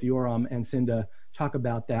heard both Yoram and Cynda talk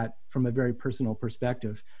about that from a very personal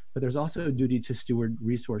perspective, but there's also a duty to steward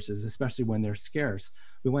resources, especially when they're scarce.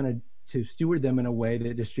 We want to steward them in a way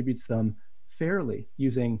that distributes them fairly,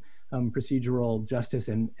 using procedural justice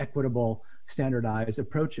and equitable standardized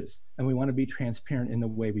approaches. And we want to be transparent in the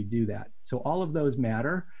way we do that. So all of those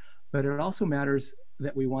matter, but it also matters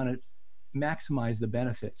that we want to maximize the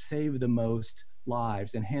benefit, save the most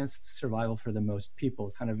lives, enhance survival for the most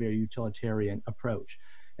people, kind of very utilitarian approach.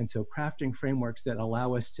 And so crafting frameworks that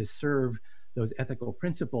allow us to serve those ethical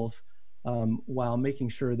principles while making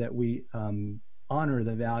sure that we honor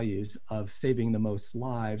the values of saving the most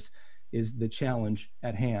lives is the challenge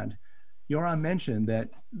at hand. Yoram mentioned that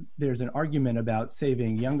there's an argument about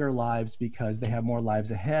saving younger lives because they have more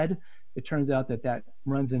lives ahead. It turns out that that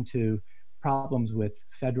runs into problems with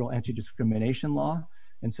federal anti-discrimination law.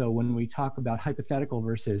 And so when we talk about hypothetical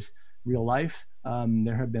versus real life,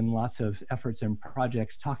 there have been lots of efforts and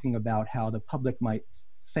projects talking about how the public might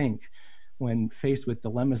think when faced with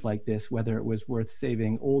dilemmas like this, whether it was worth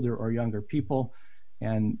saving older or younger people.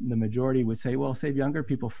 And the majority would say, well, save younger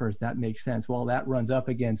people first, that makes sense. Well, that runs up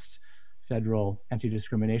against federal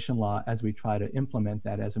anti-discrimination law as we try to implement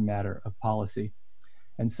that as a matter of policy.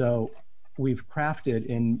 And so we've crafted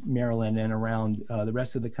in Maryland and around the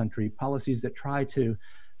rest of the country policies that try to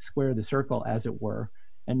square the circle, as it were,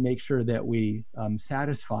 and make sure that we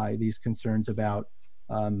satisfy these concerns about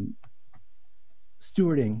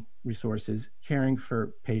stewarding resources, caring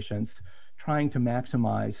for patients, trying to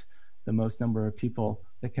maximize the most number of people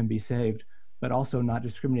that can be saved, but also not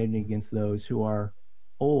discriminating against those who are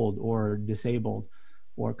old or disabled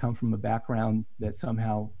or come from a background that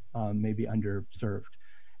somehow may be underserved.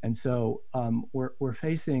 And so we're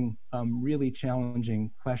facing really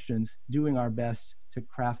challenging questions, doing our best to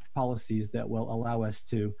craft policies that will allow us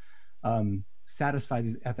to satisfy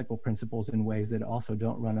these ethical principles in ways that also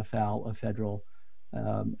don't run afoul of federal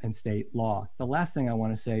and state law. The last thing I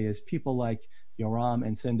want to say is people like Yoram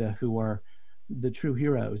and Cynda, who are the true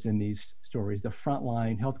heroes in these stories, the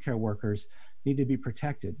frontline healthcare workers, need to be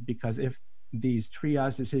protected, because if these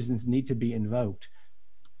triage decisions need to be invoked,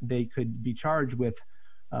 they could be charged with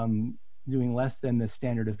doing less than the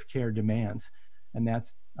standard of care demands. And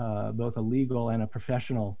that's both a legal and a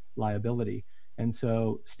professional liability. And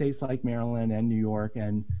so states like Maryland and New York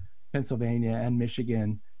and Pennsylvania and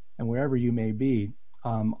Michigan and wherever you may be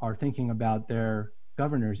are thinking about their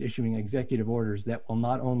governors issuing executive orders that will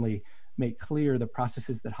not only make clear the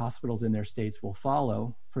processes that hospitals in their states will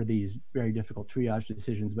follow for these very difficult triage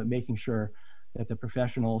decisions, but making sure that the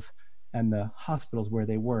professionals and the hospitals where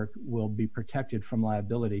they work will be protected from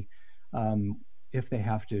liability if they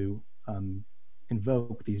have to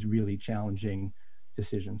invoke these really challenging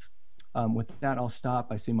decisions. With that, I'll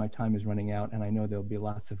stop. I see my time is running out, and I know there'll be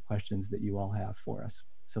lots of questions that you all have for us.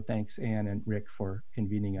 So thanks, Anne and Rick, for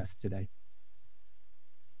convening us today.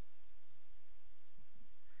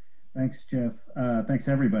 Thanks, Jeff. Thanks,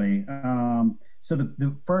 everybody. So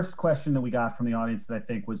the first question that we got from the audience that I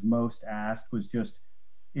think was most asked was just,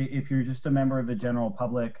 if you're just a member of the general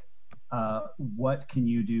public, what can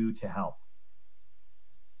you do to help?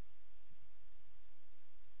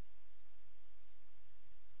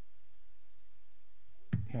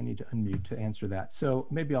 I need to unmute to answer that. So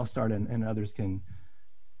maybe I'll start and others can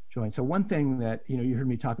join. So one thing that, you heard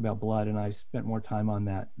me talk about blood, and I spent more time on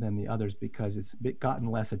that than the others because it's gotten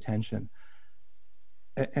less attention.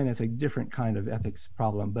 And it's a different kind of ethics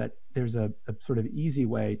problem, but there's a sort of easy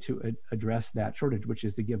way to address that shortage, which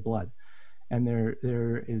is to give blood. And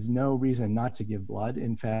there is no reason not to give blood.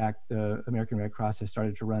 In fact, the American Red Cross has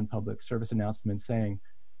started to run public service announcements saying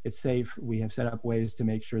it's safe. We have set up ways to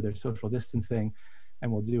make sure there's social distancing,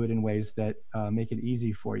 and we'll do it in ways that make it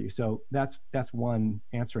easy for you. So that's one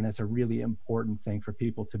answer, and that's a really important thing for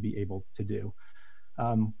people to be able to do.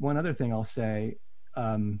 One other thing I'll say,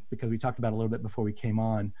 because we talked about it a little bit before we came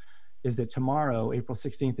on, is that tomorrow, April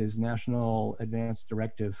 16th, is National Advance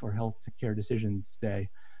Directive for Health Care Decisions Day.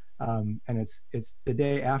 And it's the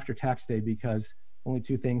day after tax day because only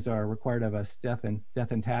two things are required of us, death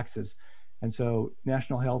and taxes. And so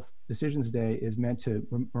National Health Decisions Day is meant to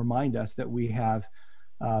remind us that we have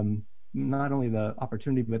not only the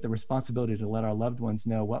opportunity, but the responsibility to let our loved ones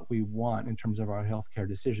know what we want in terms of our healthcare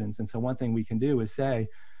decisions. And so one thing we can do is say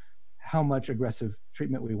how much aggressive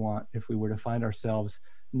treatment we want if we were to find ourselves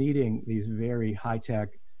needing these very high-tech,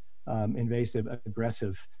 invasive,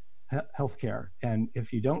 aggressive healthcare. And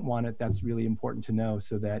if you don't want it, that's really important to know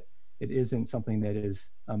so that it isn't something that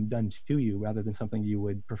is done to you rather than something you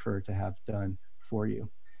would prefer to have done for you.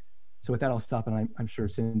 So with that, I'll stop, and I'm sure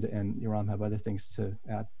Cynda and Yoram have other things to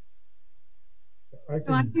add.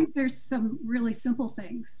 I think there's some really simple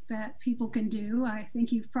things that people can do. I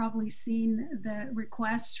think you've probably seen the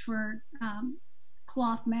requests for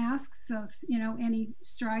cloth masks of any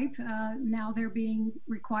stripe. Now they're being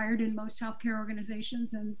required in most healthcare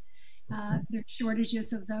organizations, and there are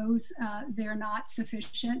shortages of those. They're not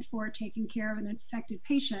sufficient for taking care of an infected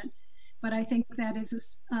patient, but I think that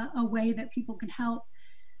is a way that people can help.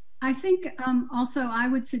 I think also I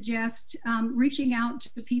would suggest reaching out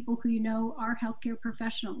to people who are healthcare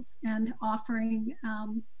professionals and offering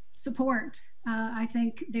support. I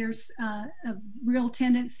think there's a real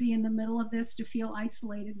tendency in the middle of this to feel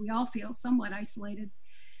isolated. We all feel somewhat isolated,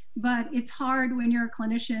 but it's hard when you're a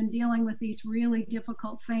clinician dealing with these really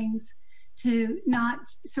difficult things to not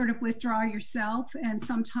sort of withdraw yourself, and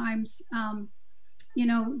sometimes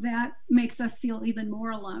that makes us feel even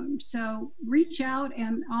more alone. So reach out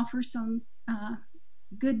and offer some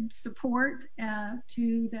good support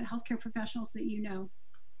to the healthcare professionals that you know.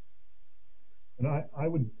 And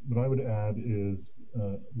what I would add is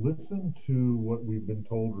listen to what we've been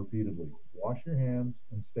told repeatedly. Wash your hands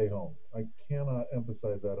and stay home. I cannot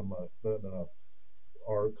emphasize that enough.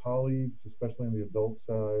 Our colleagues, especially on the adult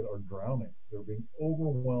side, are drowning. They're being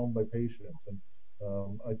overwhelmed by patients. And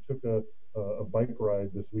I took a bike ride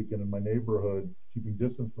this weekend in my neighborhood, keeping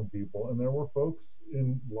distance from people, and there were folks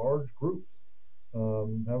in large groups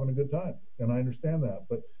having a good time. And I understand that,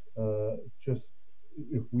 but just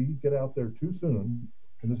if we get out there too soon,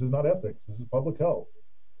 and this is not ethics, this is public health,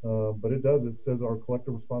 but it says our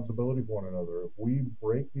collective responsibility for one another. If we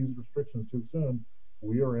break these restrictions too soon,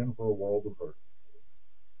 we are in for a world of hurt.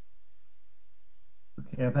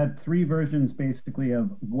 Okay, I've had three versions basically of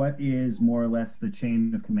what is more or less the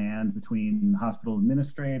chain of command between hospital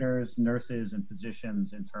administrators, nurses, and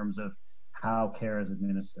physicians in terms of how care is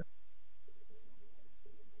administered.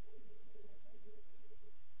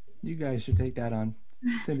 You guys should take that on.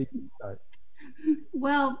 Cynda, you start.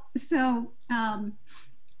 Well, so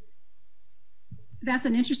that's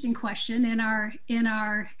an interesting question. In our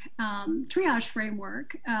triage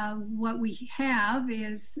framework, what we have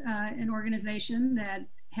is an organization that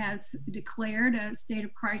has declared a state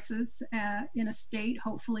of crisis in a state,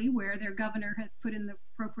 hopefully, where their governor has put in the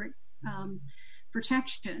appropriate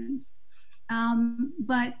protections.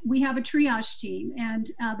 But we have a triage team, and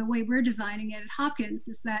the way we're designing it at Hopkins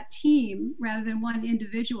is that team, rather than one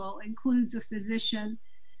individual, includes a physician,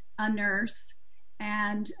 a nurse,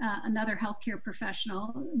 and another healthcare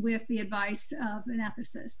professional with the advice of an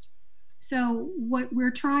ethicist. So what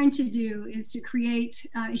we're trying to do is to create,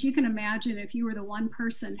 as you can imagine, if you were the one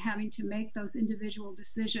person having to make those individual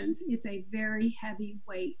decisions, it's a very heavy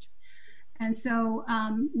weight. And so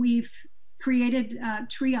we've created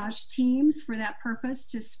triage teams for that purpose,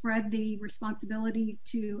 to spread the responsibility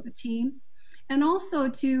to a team, and also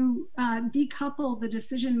to decouple the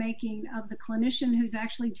decision making of the clinician who's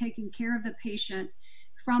actually taking care of the patient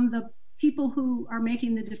from the people who are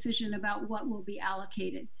making the decision about what will be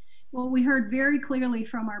allocated. What we heard very clearly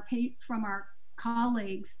from our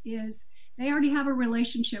colleagues is they already have a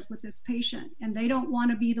relationship with this patient, and they don't want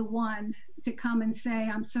to be the one to come and say,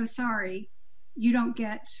 I'm so sorry, you don't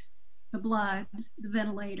get the blood, the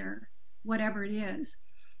ventilator, whatever it is.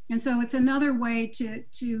 And so it's another way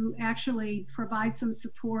to actually provide some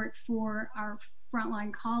support for our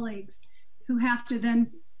frontline colleagues who have to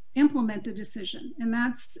then implement the decision. And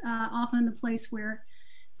that's often the place where,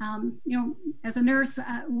 you know, as a nurse,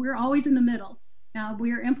 we're always in the middle.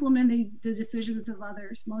 We're implementing the decisions of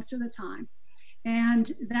others most of the time.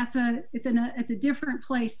 And it's a different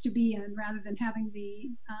place to be in, rather than having the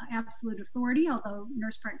absolute authority, although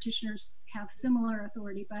nurse practitioners have similar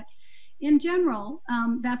authority. But in general,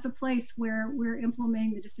 that's a place where we're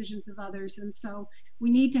implementing the decisions of others. And so we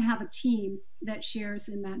need to have a team that shares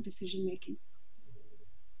in that decision making.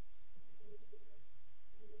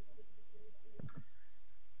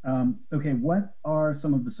 Okay, what are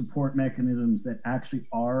some of the support mechanisms that actually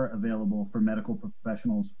are available for medical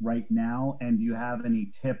professionals right now? And do you have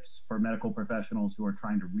any tips for medical professionals who are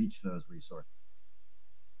trying to reach those resources?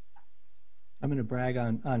 I'm going to brag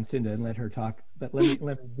on Cynda and let her talk, but let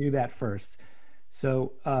me do that first.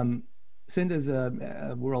 So Cynda is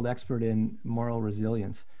a world expert in moral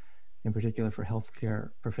resilience, in particular for healthcare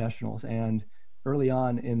professionals. And early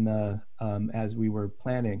on in the as we were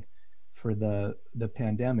planning for the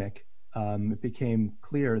pandemic, it became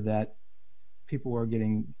clear that people were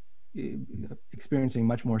experiencing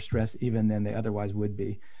much more stress even than they otherwise would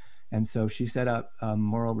be. And so she set up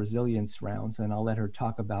moral resilience rounds, and I'll let her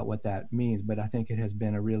talk about what that means, but I think it has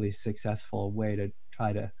been a really successful way to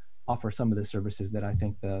try to offer some of the services that I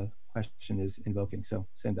think the question is invoking. So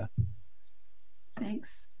Cynda.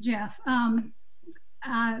 Thanks, Jeff.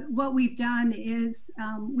 What we've done is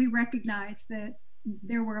we recognize that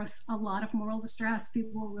there was a lot of moral distress.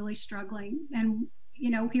 People were really struggling, and you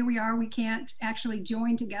know, here we are, we can't actually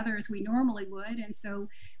join together as we normally would. And so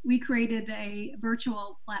we created a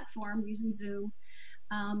virtual platform using Zoom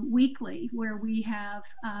weekly, where we have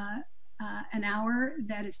an hour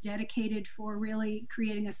that is dedicated for really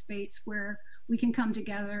creating a space where we can come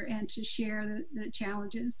together and to share the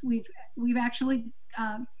challenges. We've actually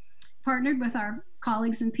partnered with our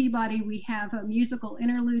colleagues in Peabody. We have a musical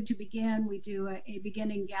interlude to begin. We do a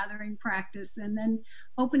beginning gathering practice, and then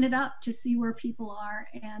open it up to see where people are.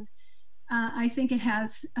 And I think it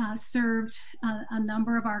has served a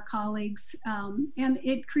number of our colleagues, and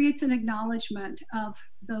it creates an acknowledgement of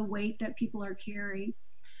the weight that people are carrying.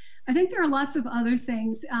 I think there are lots of other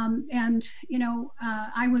things, and you know,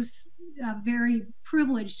 I was very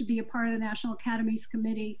privileged to be a part of the National Academies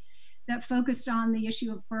Committee that focused on the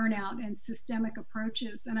issue of burnout and systemic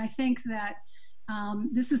approaches. And I think that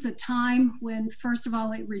this is a time when, first of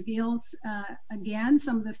all, it reveals, again,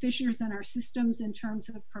 some of the fissures in our systems in terms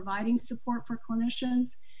of providing support for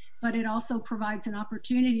clinicians, but it also provides an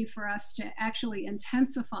opportunity for us to actually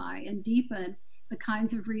intensify and deepen the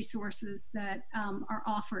kinds of resources that are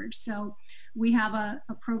offered. So we have a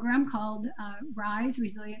program called RISE,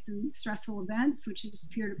 Resilience in Stressful Events, which is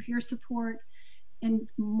peer-to-peer support, and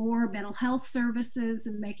more mental health services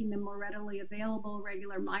and making them more readily available,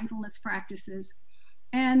 regular mindfulness practices,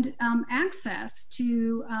 and access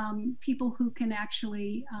to people who can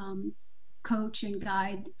actually coach and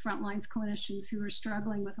guide frontline clinicians who are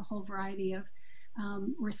struggling with a whole variety of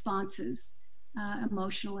responses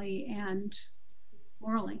emotionally and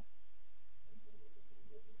morally.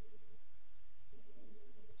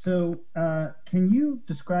 So can you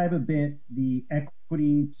describe a bit the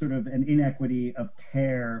equity, sort of an inequity of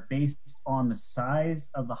care based on the size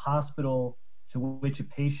of the hospital to which a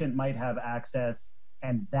patient might have access,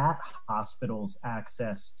 and that hospital's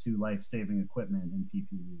access to life-saving equipment and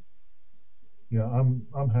PPE? Yeah,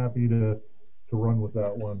 I'm happy to run with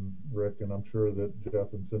that one, Rick, and I'm sure that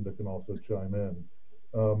Jeff and Cynda can also chime in.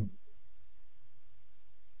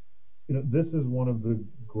 You know, this is one of the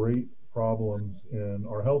great problems in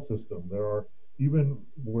our health system. There are, even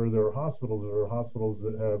where there are hospitals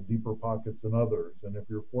that have deeper pockets than others. And if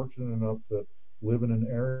you're fortunate enough to live in an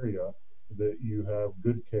area that you have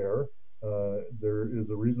good care, there is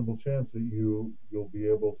a reasonable chance that you'll be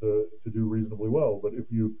able to do reasonably well. But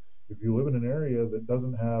if you live in an area that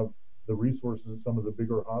doesn't have the resources that some of the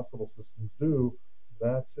bigger hospital systems do,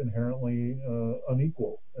 that's inherently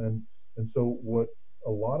unequal. And so what a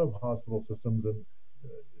lot of hospital systems, and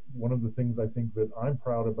one of the things I think that I'm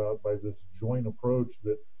proud about by this joint approach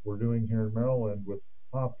that we're doing here in Maryland with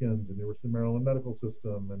Hopkins and University of Maryland Medical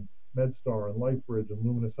System and MedStar and LifeBridge and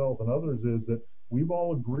Luminous Health and others, is that we've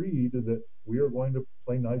all agreed that we are going to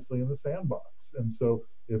play nicely in the sandbox. And so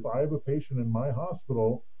if I have a patient in my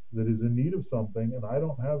hospital that is in need of something and I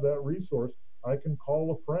don't have that resource, I can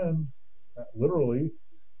call a friend literally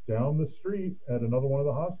down the street at another one of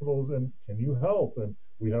the hospitals and, can you help? And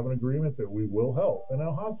we have an agreement that we will help. And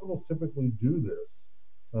now hospitals typically do this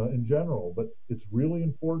in general, but it's really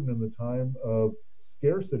important in the time of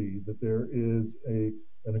scarcity that there is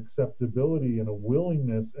an acceptability and a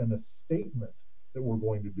willingness and a statement that we're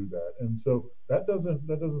going to do that. And so that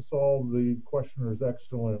doesn't solve the questioner's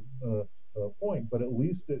excellent point, but at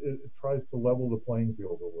least it tries to level the playing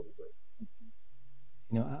field a little bit.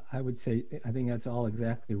 You know, I would say, I think that's all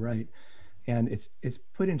exactly right. And it's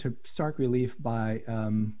put into stark relief by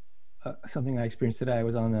something I experienced today. I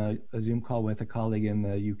was on a Zoom call with a colleague in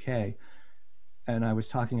the UK, and I was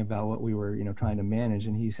talking about what we were, trying to manage.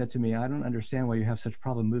 And he said to me, I don't understand why you have such a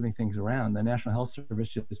problem moving things around. The National Health Service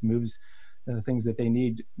just moves the things that they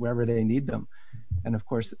need wherever they need them. And of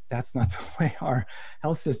course, that's not the way our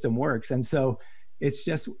health system works. And so it's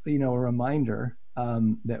just, a reminder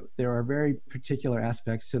that there are very particular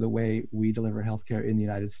aspects to the way we deliver healthcare in the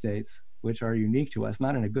United States, which are unique to us,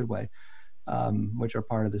 not in a good way, which are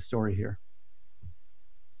part of the story here.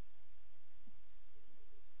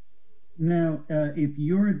 Now, if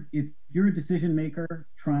you're a decision maker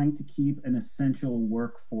trying to keep an essential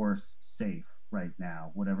workforce safe right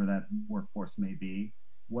now, whatever that workforce may be,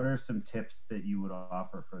 what are some tips that you would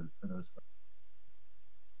offer for those folks?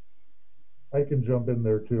 I can jump in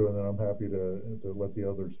there too, and then I'm happy to let the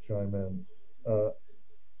others chime in.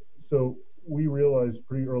 So we realized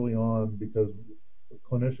pretty early on, because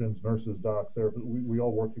clinicians, nurses, docs, therapists, we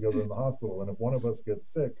all work together in the hospital, and if one of us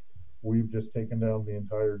gets sick, we've just taken down the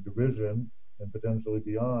entire division and potentially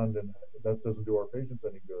beyond, and that doesn't do our patients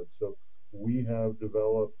any good. So we have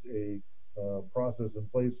developed a process in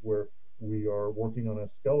place where we are working on a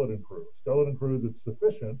skeleton crew that's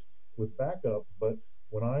sufficient with backup. But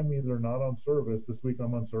when I'm either not on service, this week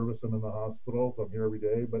I'm on service, I'm in the hospital, so I'm here every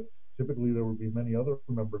day, but typically there would be many other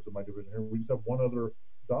members of my division here. We just have one other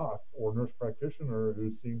doc or nurse practitioner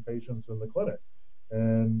who's seeing patients in the clinic.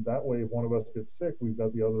 And that way, if one of us gets sick, we've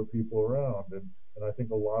got the other people around. And I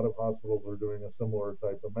think a lot of hospitals are doing a similar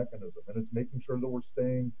type of mechanism. And it's making sure that we're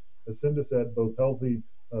staying, as Cynda said, both healthy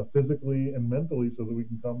physically and mentally, so that we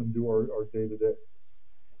can come and do our day-to-day.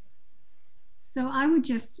 So I would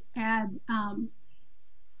just add,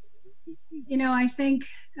 I think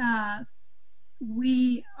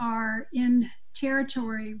we are in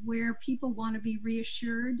territory where people want to be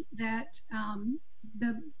reassured that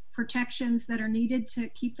the protections that are needed to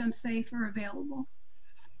keep them safe are available.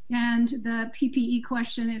 And the PPE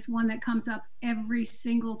question is one that comes up every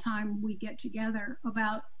single time we get together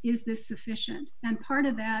about, is this sufficient? And part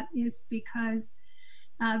of that is because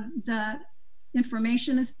the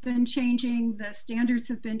information has been changing, the standards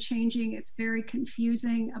have been changing. It's very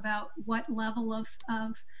confusing about what level of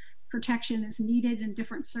protection is needed in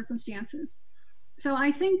different circumstances. So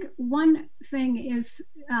I think one thing is,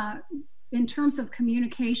 in terms of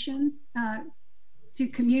communication, to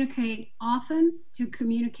communicate often, to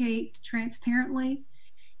communicate transparently,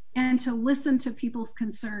 and to listen to people's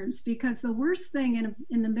concerns. Because the worst thing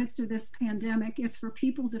in the midst of this pandemic is for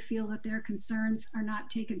people to feel that their concerns are not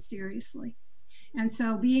taken seriously. And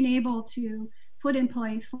so being able to put in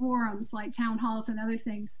place forums like town halls and other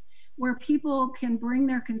things where people can bring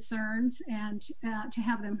their concerns and to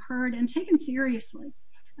have them heard and taken seriously,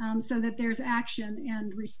 so that there's action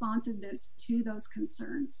and responsiveness to those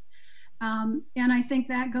concerns. And I think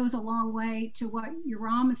that goes a long way to what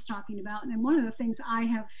Yoram is talking about. And one of the things I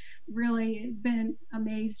have really been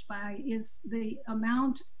amazed by is the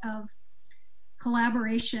amount of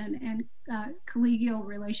collaboration and collegial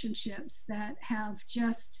relationships that have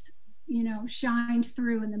just, shined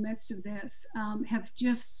through in the midst of this, have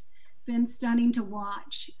just been stunning to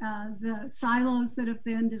watch. The silos that have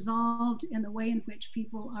been dissolved and the way in which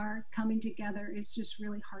people are coming together is just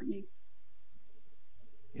really heartening.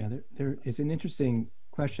 Yeah, there is an interesting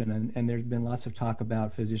question, and there's been lots of talk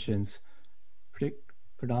about physicians,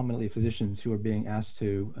 predominantly physicians who are being asked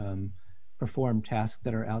to perform tasks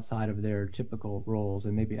that are outside of their typical roles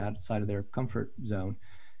and maybe outside of their comfort zone,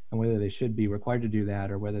 and whether they should be required to do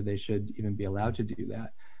that or whether they should even be allowed to do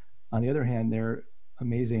that. On the other hand, there are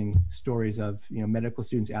amazing stories of medical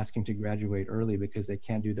students asking to graduate early because they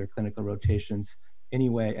can't do their clinical rotations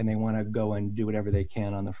anyway, and they want to go and do whatever they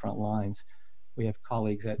can on the front lines. We have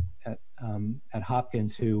colleagues at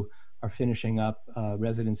Hopkins who are finishing up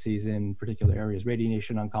residencies in particular areas.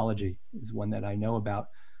 Radiation oncology is one that I know about,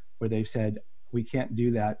 where they've said, we can't do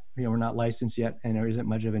that. We're not licensed yet, and there isn't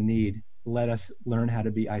much of a need. Let us learn how to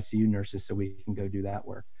be ICU nurses so we can go do that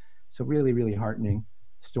work. So really, really heartening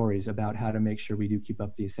stories about how to make sure we do keep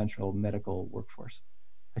up the essential medical workforce.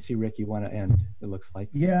 I see, Rick, you want to end, it looks like.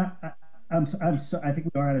 Yeah, I think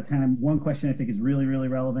we are out of time. One question I think is really, really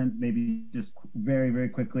relevant, maybe just very, very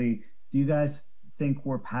quickly. Do you guys think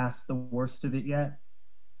we're past the worst of it yet?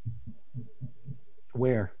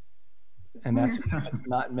 Where? And that's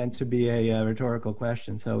not meant to be a rhetorical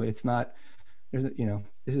question. So it's not, this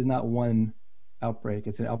is not one outbreak.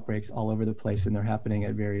 It's outbreaks all over the place, and they're happening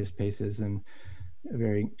at various paces and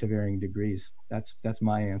to varying degrees. That's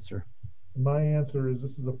my answer. My answer is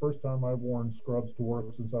this is the first time I've worn scrubs to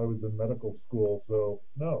work since I was in medical school, so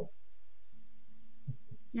no.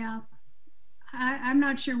 Yeah, I'm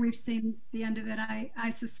not sure we've seen the end of it. I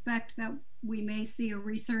suspect that we may see a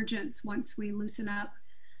resurgence once we loosen up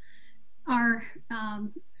our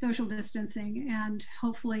social distancing, and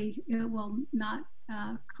hopefully it will not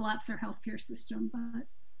collapse our healthcare system, but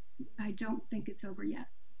I don't think it's over yet.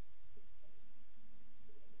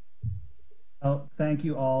 Well, thank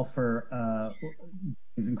you all for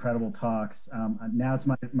these incredible talks. Now it's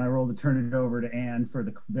my role to turn it over to Anne for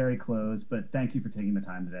the very close, but thank you for taking the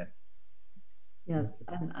time today. Yes,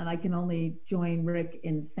 and I can only join Rick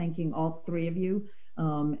in thanking all three of you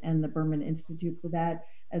and the Berman Institute for that.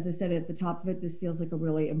 As I said at the top of it, this feels like a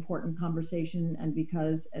really important conversation, and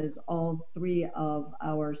because, as all three of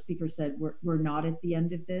our speakers said, we're not at the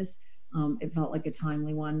end of this, it felt like a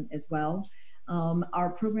timely one as well.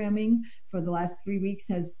 Our programming for the last 3 weeks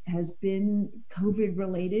has been COVID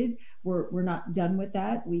related. We're not done with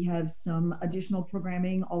that. We have some additional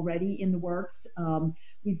programming already in the works.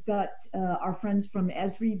 We've got our friends from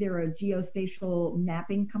Esri. They're a geospatial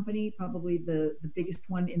mapping company, probably the biggest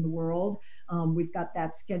one in the world. We've got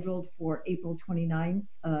that scheduled for April 29th.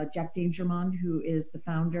 Jack Dangermond, who is the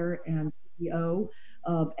founder and CEO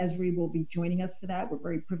of Esri, will be joining us for that. We're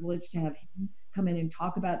very privileged to have him come in and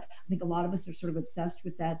talk about. I think a lot of us are sort of obsessed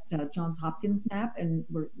with that Johns Hopkins map, and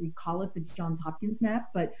we call it the Johns Hopkins map,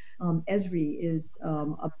 but Esri is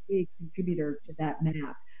a big contributor to that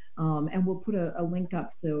map. And we'll put a link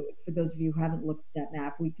up, so for those of you who haven't looked at that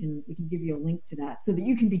map, we can give you a link to that so that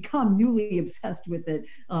you can become newly obsessed with it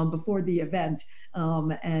before the event.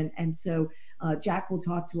 And so Jack will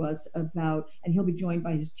talk to us about, and he'll be joined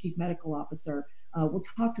by his chief medical officer. Will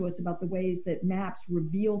talk to us about the ways that maps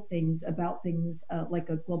reveal things about things like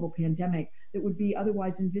a global pandemic that would be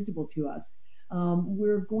otherwise invisible to us.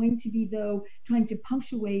 We're going to be, though, trying to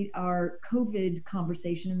punctuate our COVID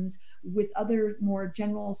conversations with other more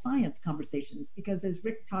general science conversations, because as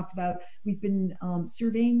Rick talked about, we've been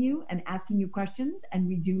surveying you and asking you questions, and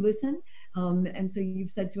we do listen. And so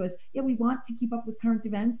you've said to us, yeah, we want to keep up with current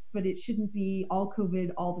events, but it shouldn't be all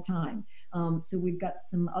COVID all the time. So we've got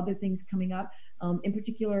some other things coming up. In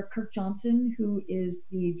particular, Kirk Johnson, who is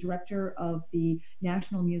the director of the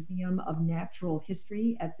National Museum of Natural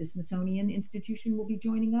History at the Smithsonian Institution, will be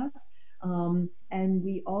joining us. And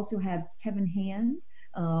we also have Kevin Hand,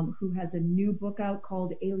 who has a new book out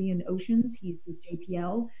called Alien Oceans. He's with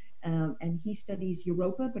JPL, and he studies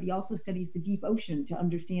Europa, but he also studies the deep ocean to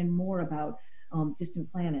understand more about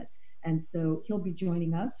distant planets. And so he'll be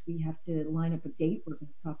joining us. We have to line up a date. We're going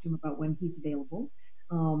to talk to him about when he's available.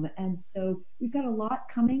 And so we've got a lot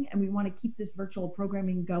coming, and we want to keep this virtual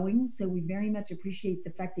programming going. So we very much appreciate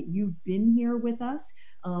the fact that you've been here with us,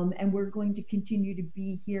 and we're going to continue to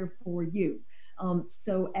be here for you.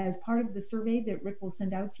 So as part of the survey that Rick will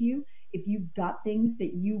send out to you, if you've got things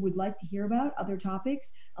that you would like to hear about, other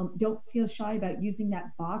topics, don't feel shy about using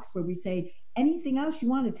that box where we say, anything else you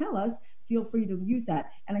want to tell us, feel free to use that.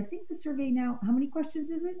 And I think the survey now, how many questions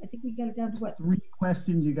is it? I think we got it down to what? 3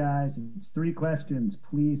 questions, you guys. It's 3 questions.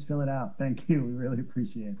 Please fill it out. Thank you. We really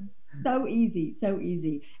appreciate it. So easy, so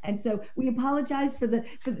easy. And so we apologize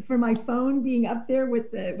for my phone being up there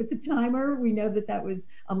with the timer. We know that was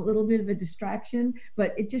a little bit of a distraction,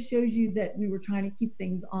 but it just shows you that we were trying to keep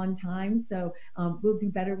things on time. So we'll do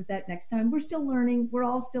better with that next time. We're still learning. We're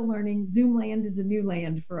all still learning. Zoom land is a new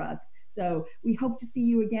land for us. So we hope to see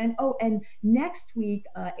you again. Oh, and next week,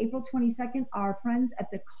 April 22nd, our friends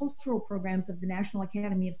at the cultural programs of the National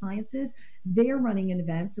Academy of Sciences, they're running an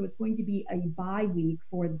event. So it's going to be a bye-week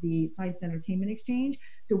for the Science and Entertainment Exchange.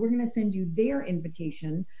 So we're going to send you their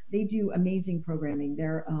invitation. They do amazing programming.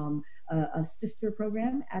 They're a sister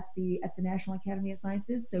program at the National Academy of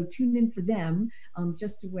Sciences. So tune in for them,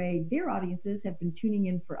 just the way their audiences have been tuning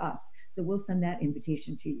in for us. So we'll send that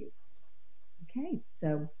invitation to you. Okay,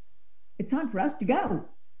 so it's time for us to go.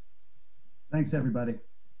 Thanks, everybody.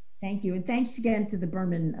 Thank you. And thanks again to the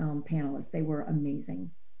Berman panelists. They were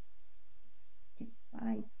amazing. Okay,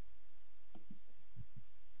 bye.